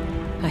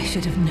 I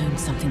should have known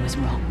something was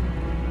wrong.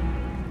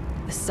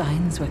 The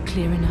signs were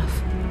clear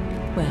enough.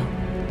 Well,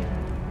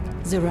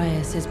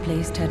 Zarias has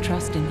placed her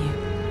trust in you.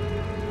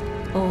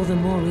 All the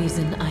more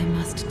reason I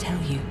must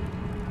tell you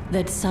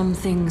that some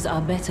things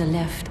are better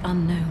left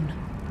unknown.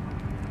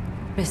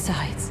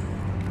 Besides,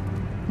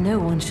 no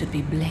one should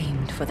be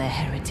blamed for their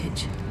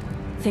heritage.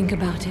 Think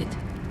about it.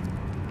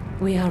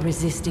 We are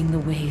resisting the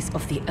ways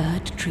of the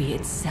Erd Tree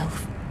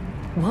itself.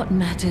 What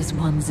matters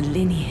one's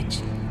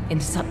lineage in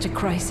such a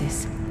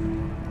crisis?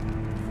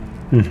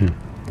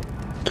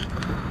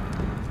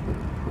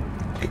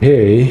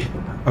 Okay.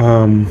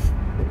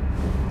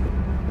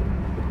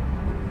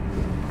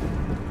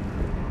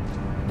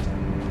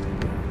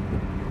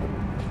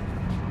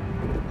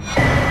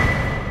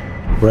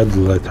 Red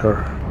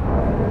letter.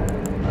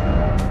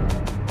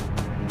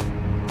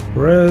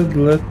 Red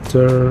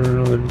letter,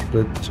 red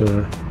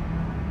letter.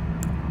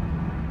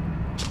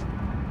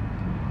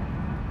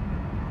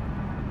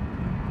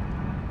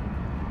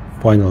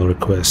 Final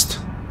request.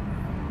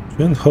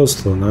 Join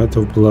Hostler, Knight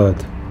of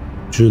Blood.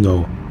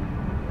 Juno.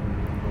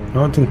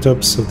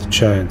 Mountaintops of the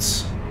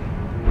Giants.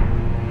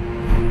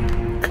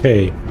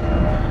 Okay.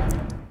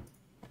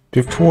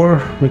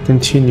 Before we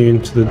continue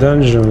into the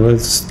dungeon,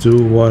 let's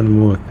do one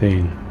more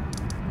thing.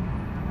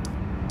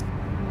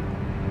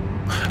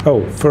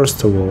 Oh,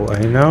 first of all, I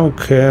now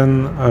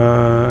can,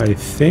 I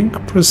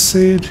think,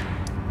 proceed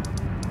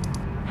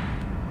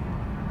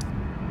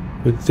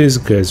with this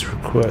guy's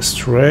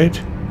request,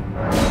 right?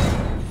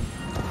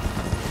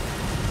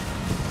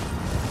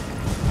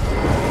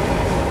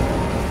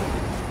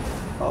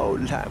 Oh,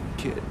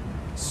 Lambkin,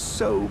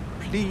 so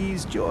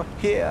pleased you're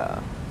here.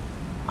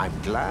 I'm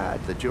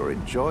glad that you're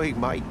enjoying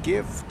my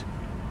gift.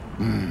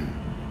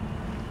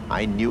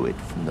 I knew it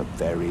from the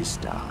very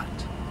start.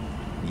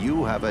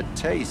 You have a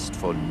taste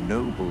for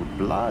noble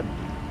blood.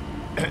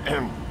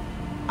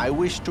 I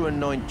wish to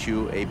anoint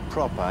you a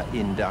proper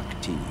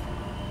inductee.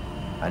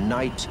 A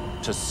knight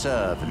to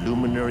serve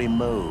Luminary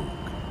Mage,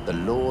 the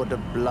Lord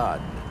of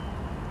Blood,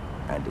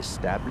 and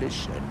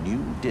establish a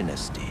new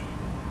dynasty.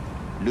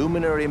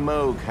 Luminary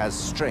Mage has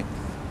strength,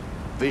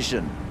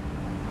 vision,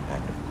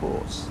 and of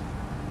course,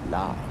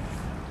 love.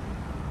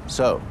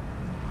 So,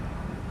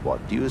 what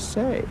do you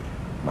say,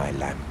 my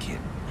lambkin?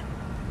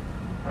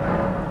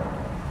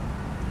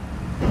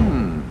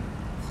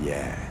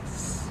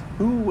 Yes.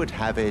 Who would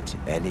have it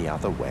any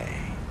other way?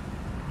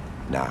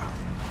 Now,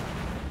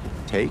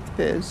 take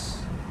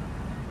this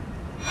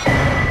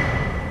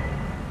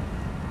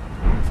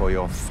for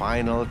your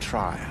final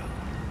trial.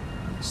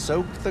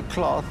 Soak the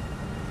cloth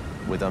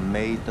with a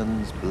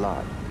maiden's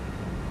blood.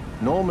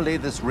 Normally,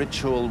 this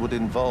ritual would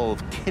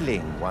involve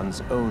killing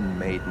one's own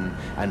maiden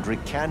and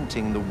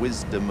recanting the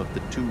wisdom of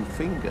the two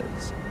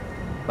fingers.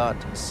 But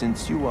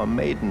since you are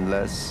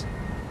maidenless,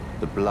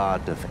 the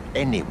blood of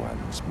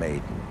anyone's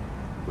maiden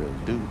will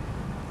do.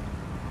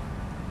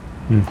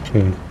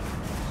 Okay.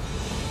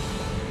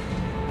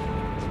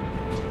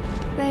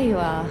 There you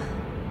are,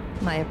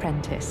 my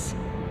apprentice.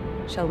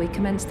 Shall we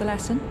commence the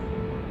lesson?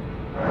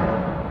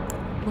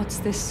 What's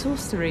this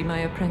sorcery,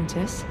 my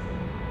apprentice?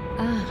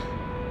 Ah,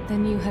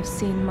 then you have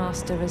seen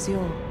Master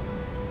Azure.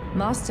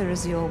 Master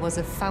Azure was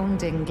a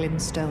founding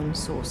Glintstone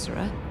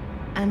sorcerer,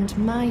 and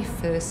my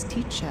first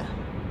teacher.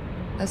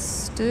 A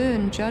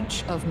stern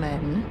judge of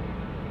men.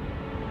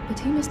 But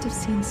he must have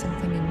seen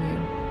something in you.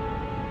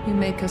 You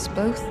make us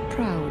both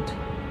proud.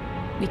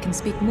 We can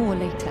speak more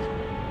later,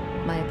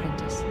 my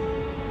apprentice.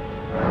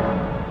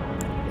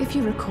 If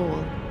you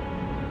recall,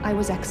 I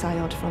was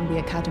exiled from the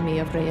Academy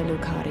of Rea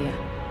Lucaria.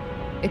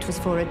 It was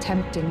for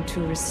attempting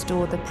to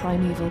restore the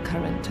primeval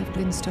current of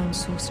Glintstone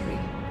sorcery.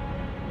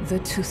 The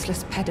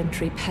toothless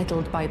pedantry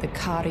peddled by the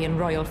Carian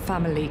royal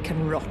family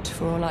can rot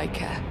for all I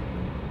care.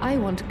 I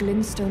want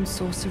Glintstone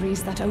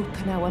sorceries that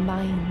open our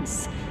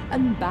minds,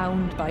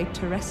 unbound by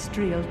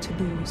terrestrial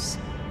taboos,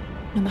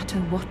 no matter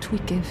what we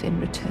give in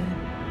return.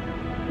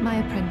 My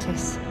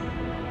apprentice,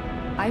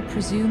 I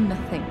presume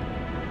nothing.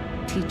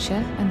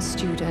 Teacher and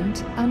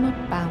student are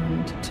not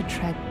bound to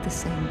tread the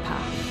same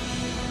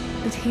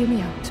path. But hear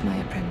me out, my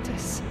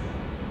apprentice.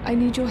 I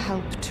need your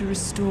help to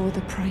restore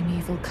the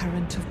primeval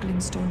current of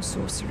Glintstone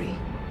sorcery.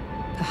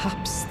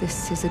 Perhaps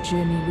this is a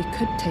journey we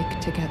could take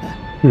together.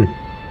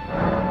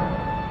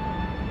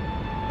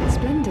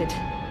 Splendid.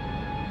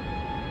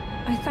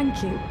 I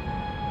thank you.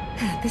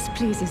 This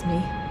pleases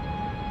me.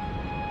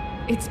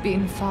 It's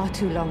been far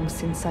too long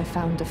since I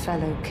found a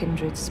fellow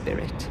kindred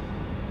spirit.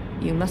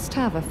 You must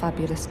have a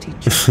fabulous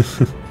teacher.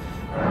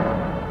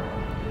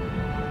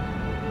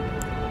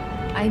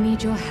 I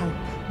need your help,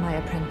 my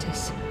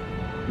apprentice.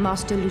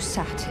 Master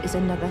Lusat is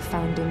another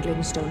founding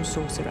Glintstone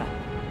sorcerer.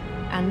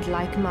 And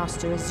like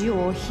Master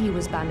Azure, he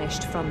was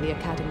banished from the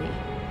Academy.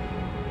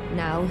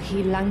 Now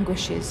he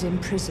languishes in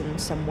prison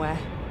somewhere.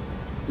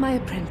 My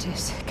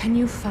apprentice, can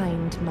you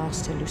find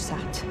Master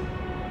Lusat?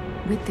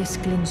 With this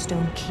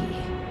Glintstone key,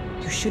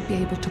 you should be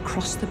able to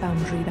cross the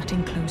boundary that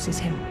encloses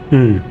him.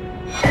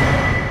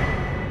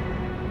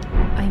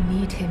 I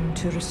need him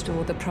to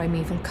restore the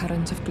primeval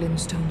current of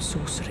Glintstone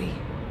sorcery.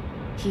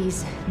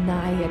 He's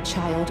nigh a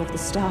child of the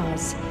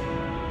stars,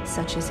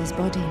 such is his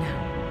body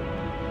now.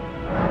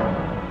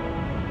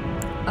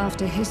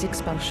 After his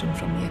expulsion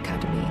from the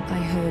Academy,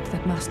 I heard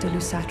that Master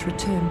Lusat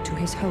returned to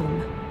his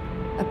home,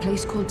 a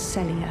place called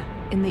Sellen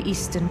in the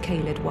eastern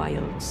Laiedd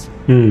wilds.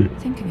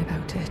 Thinking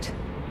about it,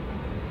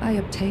 I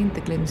obtained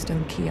the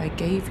Glintstone key I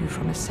gave you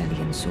from a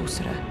Sellen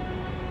sorcerer.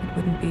 It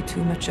wouldn't be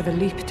too much of a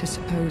leap to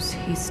suppose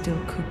he's still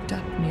cooped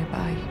up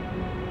nearby.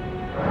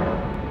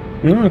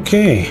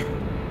 Okay.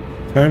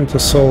 Time to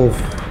solve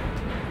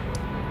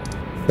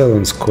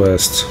Sellen's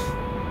quest.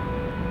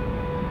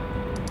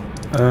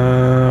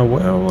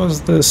 Where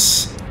was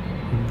this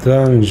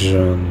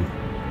dungeon?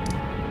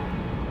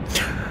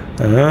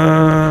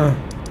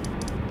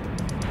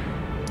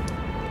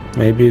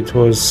 Maybe it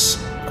was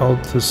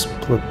Altus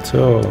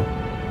Plateau.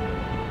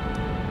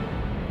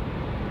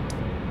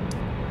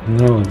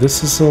 No,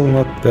 this is all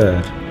not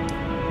that.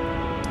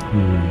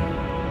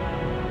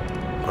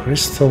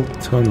 Crystal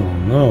Tunnel.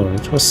 No,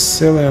 it was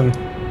Sellen.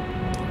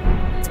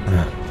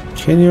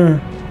 Can you...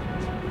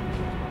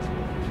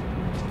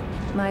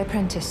 My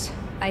apprentice,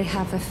 I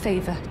have a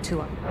favor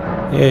to...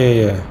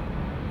 Yeah.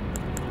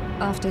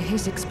 After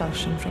his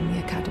expulsion from the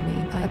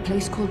Academy, a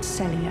place called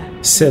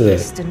Sellen. Sellen.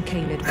 Eastern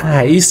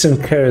Laiedd. Eastern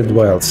Laiedd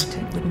wilds.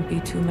 It wouldn't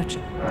be too much.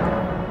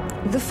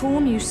 The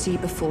form you see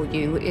before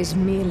you is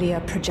merely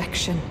a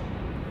projection.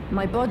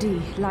 My body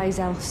lies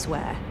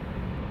elsewhere,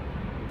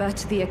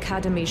 but the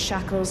Academy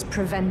shackles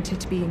prevent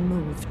it being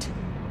moved.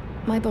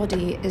 My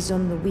body is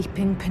on the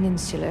Weeping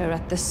Peninsula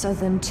at the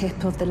southern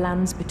tip of the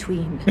lands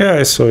between. Yeah,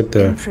 I saw it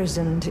there.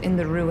 Imprisoned in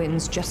the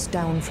ruins just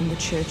down from the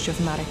Church of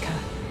Marika,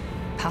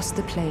 past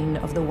the plain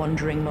of the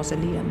Wandering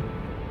Mausoleum.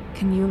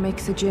 Can you make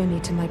the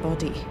journey to my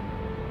body?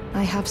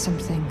 I have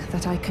something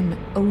that I can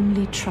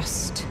only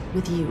trust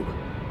with you.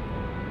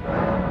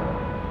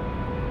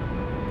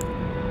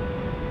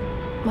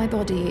 My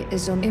body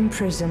is in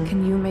prison.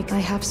 Can you make... I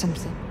have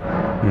something.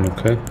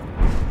 Okay.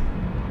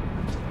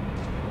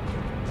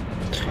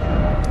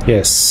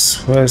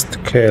 Yes, where's the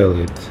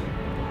Laiedd?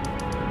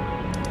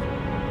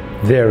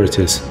 There it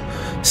is.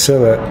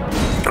 Sellen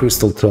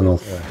Crystal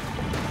Tunnel.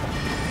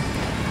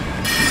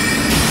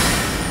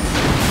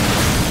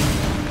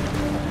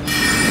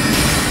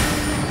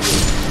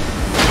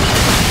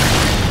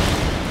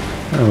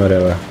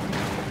 Whatever.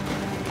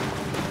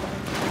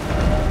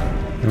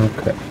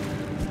 Okay.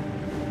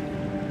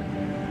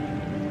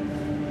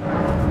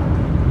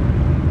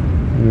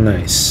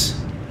 Nice.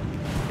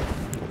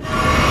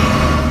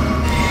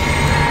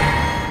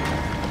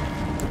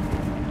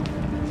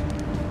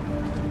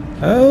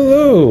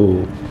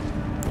 Hello.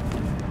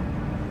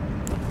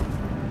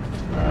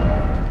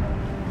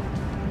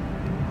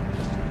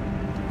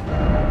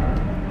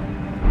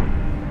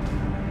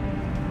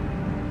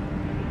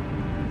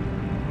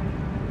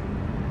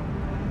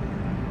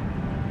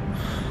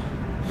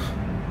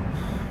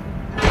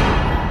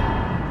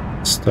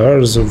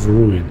 Stars of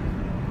Ruin.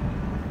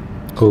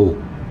 Cool.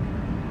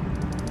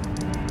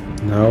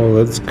 Now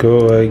let's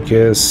go, I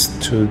guess,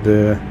 to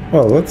the...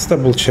 Well, let's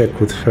double check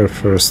with her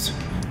first.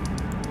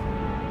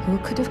 Who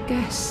could have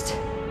guessed?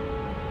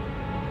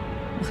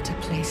 What a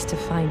place to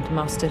find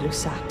Master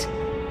Lusat.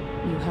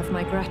 You have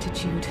my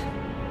gratitude.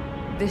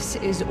 This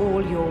is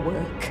all your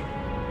work.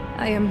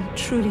 I am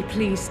truly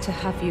pleased to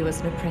have you as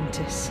an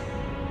apprentice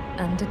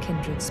and a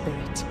kindred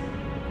spirit.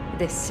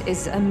 This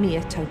is a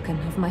mere token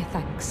of my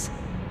thanks.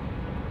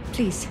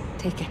 Please,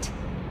 take it.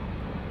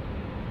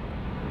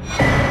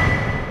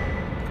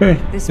 Okay,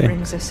 this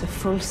brings us a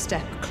full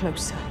step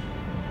closer.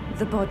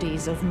 The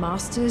bodies of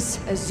Masters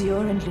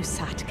Azure and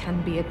Lusat can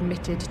be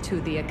admitted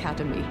to the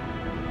Academy.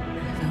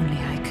 If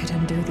only I could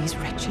undo these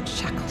wretched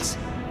shackles.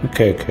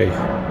 Okay.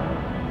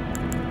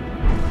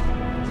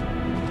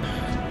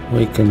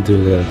 We can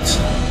do that.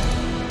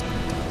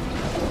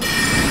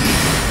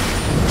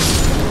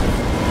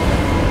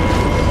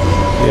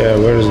 Yeah,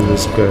 where is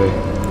this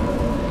guy?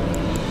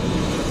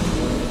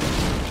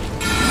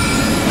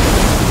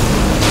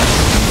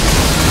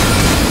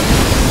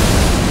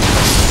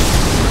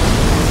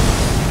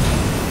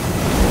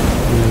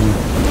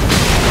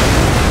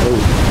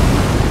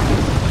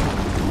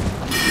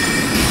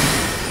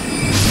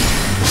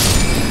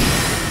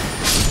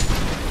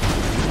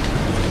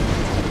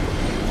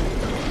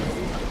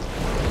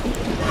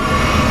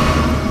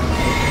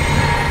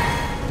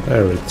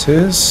 There it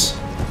is.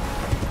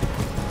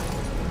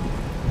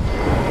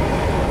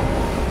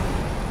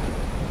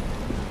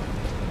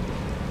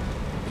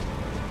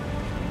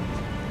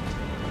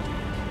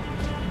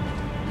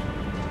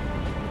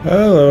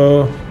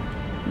 Hello.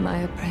 My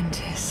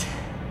apprentice.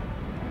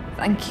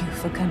 Thank you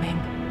for coming.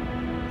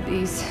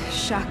 These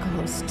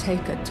shackles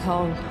take a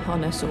toll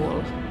on us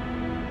all.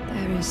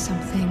 There is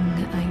something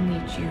I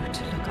need you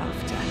to look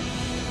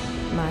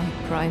after. My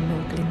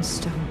primal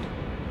glintstone.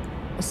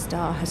 A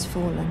star has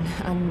fallen,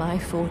 and my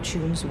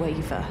fortunes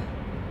waver.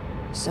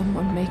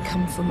 Someone may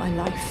come for my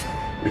life.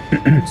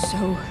 And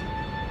so,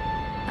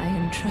 I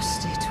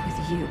entrust it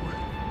with you.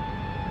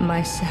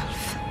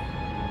 Myself.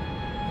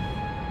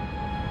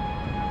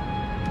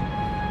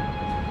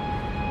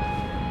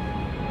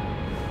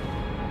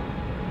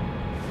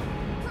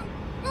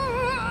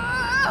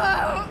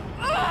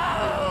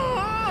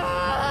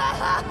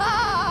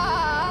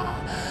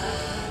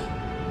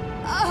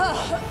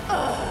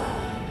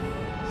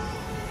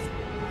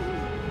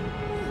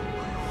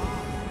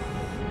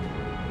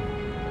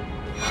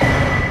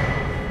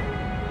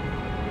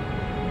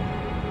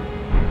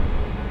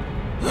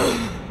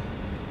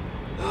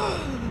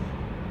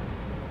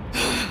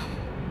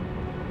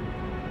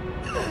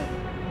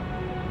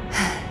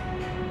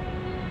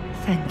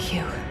 Thank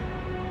you,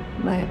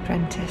 my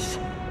apprentice.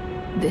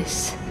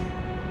 This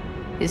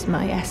is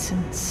my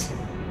essence.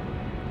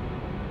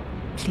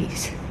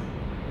 Please,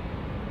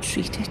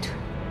 treat it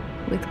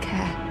with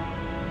care.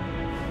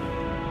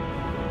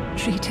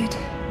 Treat it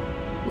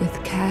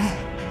with care.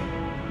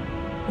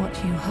 What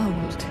you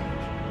hold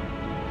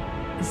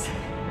is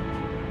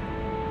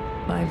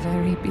my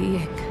very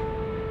being.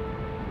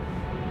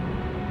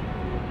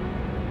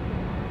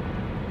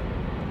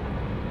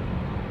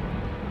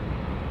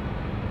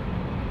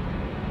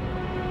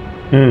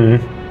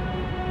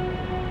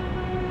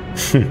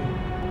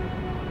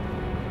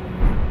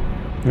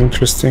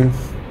 Interesting.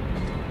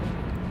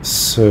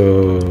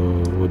 So,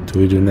 what do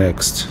we do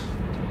next?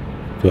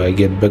 Do I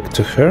get back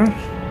to her?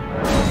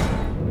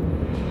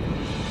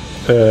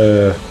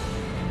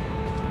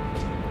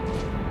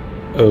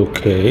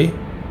 Okay.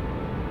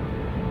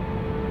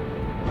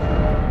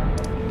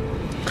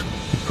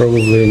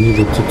 Probably I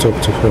needed to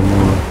talk to her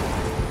more.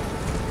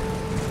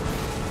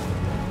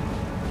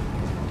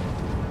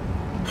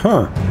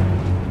 Huh.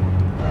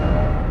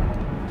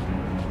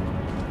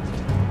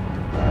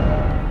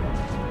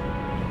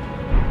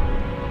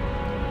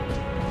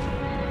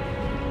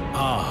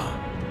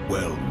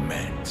 Well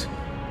met.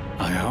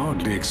 I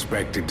hardly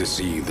expected to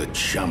see the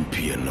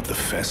champion of the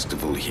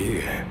festival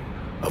here,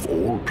 of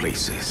all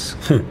places.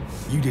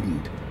 You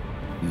didn't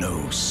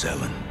know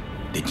Sellen,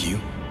 did you?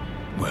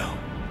 Well,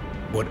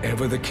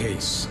 whatever the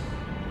case,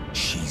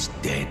 she's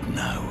dead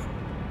now.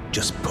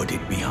 Just put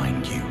it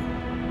behind you.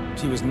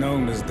 She was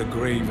known as the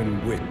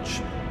Graven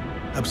Witch.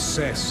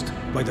 Obsessed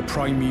by the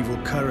primeval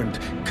current,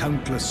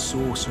 countless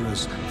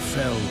sorcerers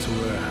fell to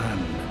her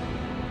hand.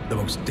 The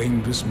most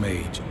dangerous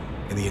mage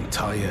in the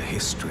entire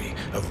history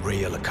of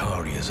Raya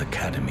Lucaria's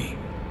academy.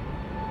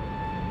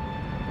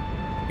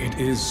 It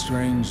is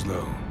strange,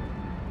 though.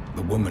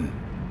 The woman,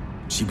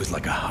 she was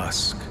like a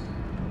husk.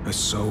 Her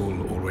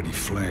soul already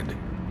fled.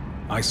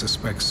 I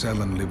suspect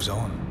Sellen lives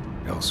on,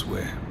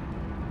 elsewhere.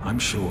 I'm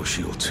sure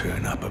she'll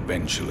turn up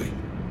eventually,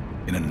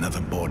 in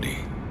another body.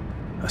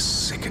 A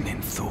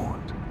sickening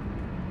thought,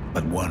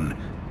 but one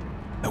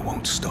that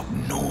won't stop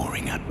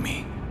gnawing at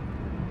me.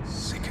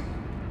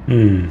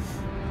 Sickening.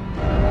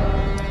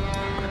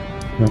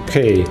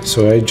 Okay,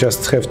 so I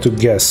just have to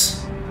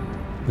guess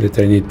that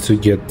I need to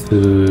get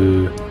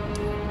the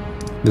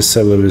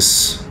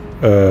cellars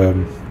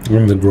on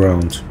the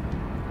ground.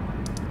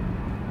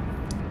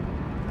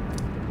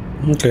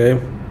 Okay,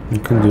 you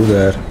can do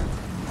that.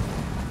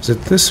 Is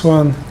it this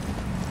one?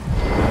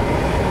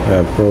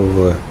 Yeah,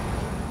 probably.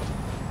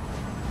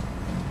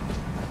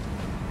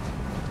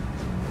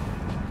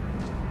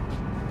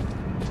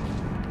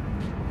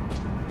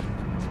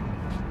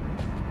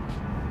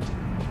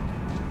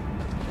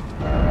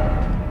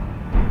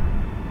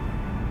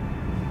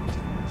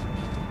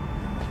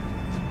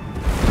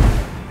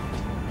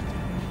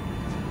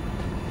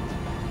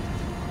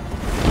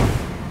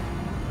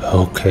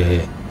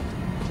 Okay.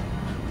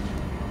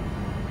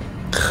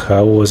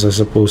 How was I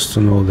supposed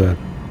to know that?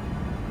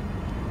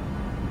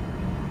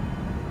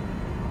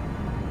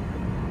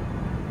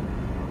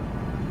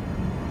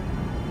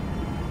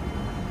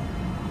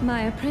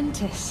 My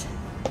apprentice.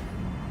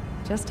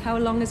 Just how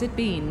long has it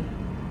been?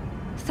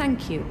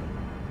 Thank you.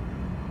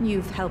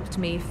 You've helped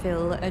me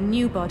fill a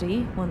new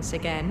body once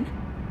again,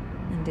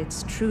 and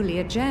it's truly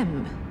a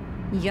gem.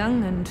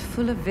 Young and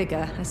full of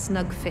vigor, a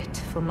snug fit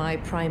for my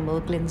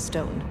primal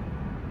glintstone.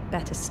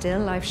 Better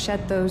still, I've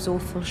shed those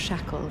awful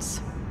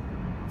shackles.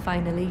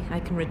 Finally, I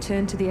can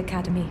return to the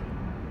academy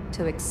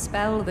to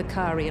expel the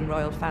Carian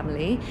royal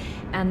family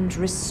and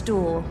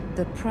restore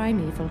the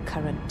primeval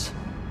current.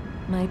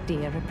 My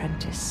dear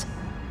apprentice.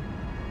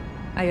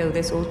 I owe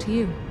this all to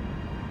you.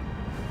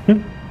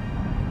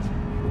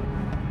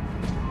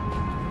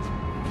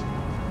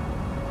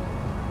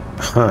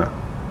 Huh.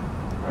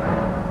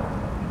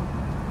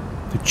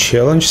 To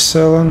challenge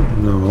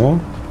Sellen? No.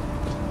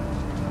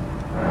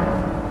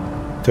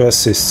 To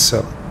assist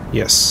Sellen?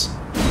 Yes.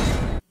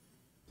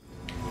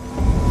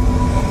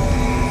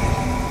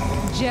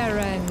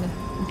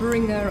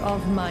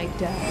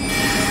 dare.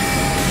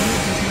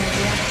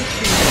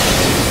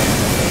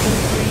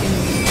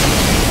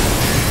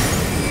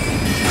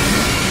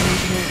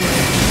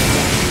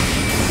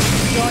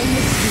 Join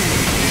the scheme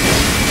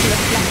to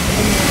reflect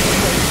in your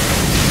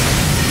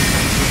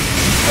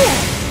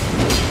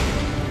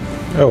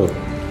Oh.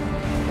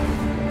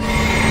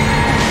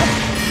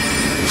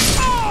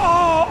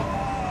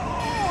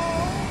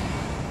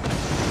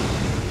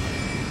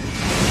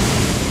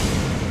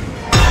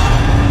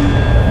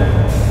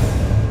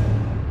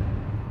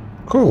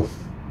 Cool.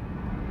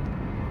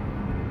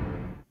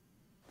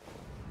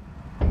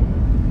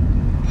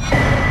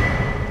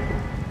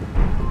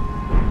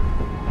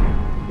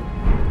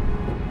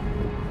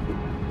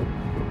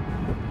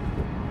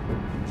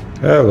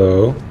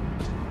 Hello.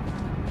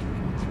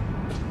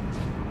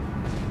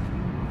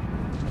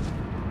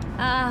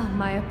 Ah,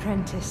 my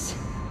apprentice.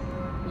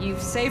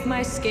 You've saved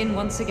my skin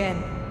once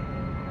again.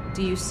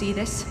 Do you see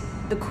this?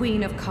 The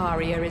Queen of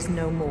Caria is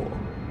no more.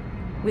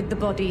 With the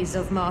bodies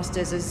of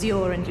Masters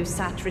Azure and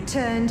Lusat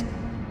returned,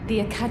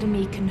 the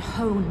Academy can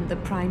hone the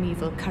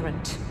primeval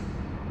current,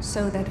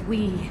 so that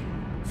we,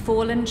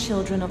 fallen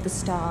children of the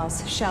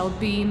stars, shall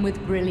beam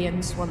with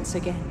brilliance once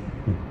again.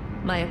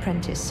 My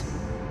apprentice,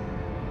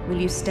 will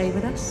you stay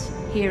with us,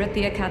 here at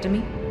the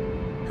Academy?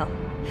 Oh,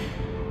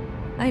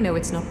 I know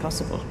it's not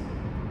possible.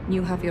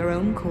 You have your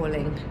own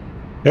calling.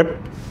 Yep.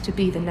 To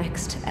be the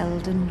next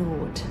Elden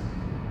Lord.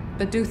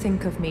 But do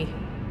think of me,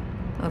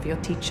 of your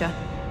teacher.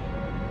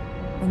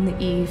 On the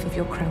eve of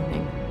your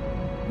crowning,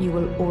 you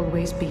will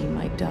always be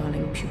my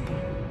darling pupil.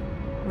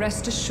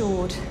 Rest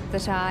assured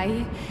that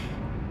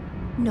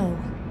no,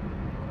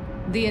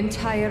 the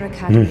entire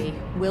Academy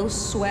will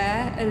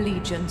swear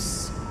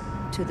allegiance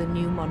to the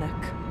new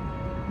monarch,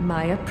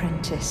 my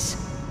apprentice.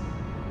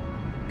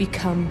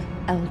 Become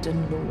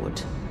Elden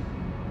Lord.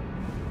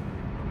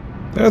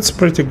 That's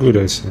pretty good,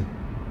 I see.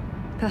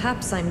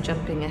 Perhaps I'm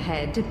jumping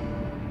ahead,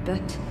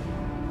 but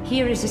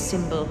here is a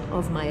symbol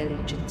of my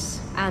allegiance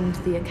and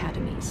the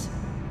Academy's.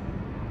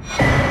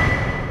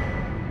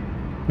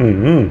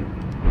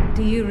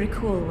 Do you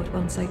recall what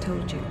once I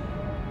told you?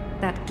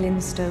 That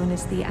glintstone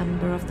is the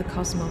amber of the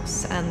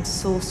cosmos, and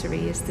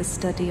sorcery is the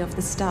study of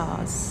the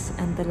stars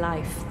and the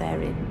life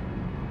therein.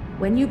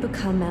 When you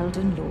become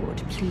Elden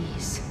Lord,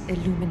 please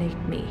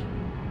illuminate me.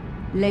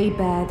 Lay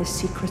bare the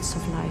secrets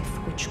of life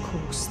which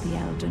course the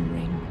Elden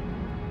Ring.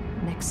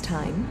 Next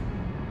time,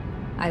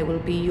 I will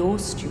be your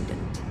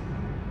student.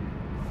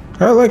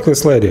 I like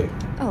this lady.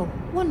 Oh,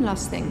 one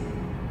last thing.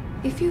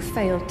 If you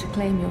fail to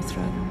claim your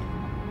throne,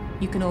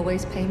 you can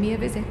always pay me a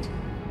visit.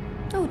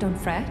 Oh, don't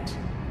fret.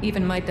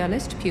 Even my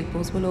dullest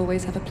pupils will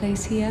always have a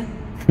place here.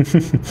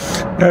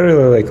 I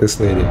really like this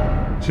lady.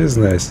 She's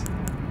nice.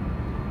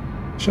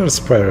 Short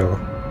spiral.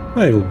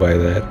 I will buy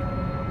that.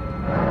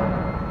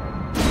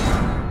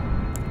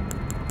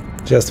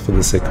 Just for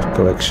the sake of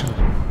collection.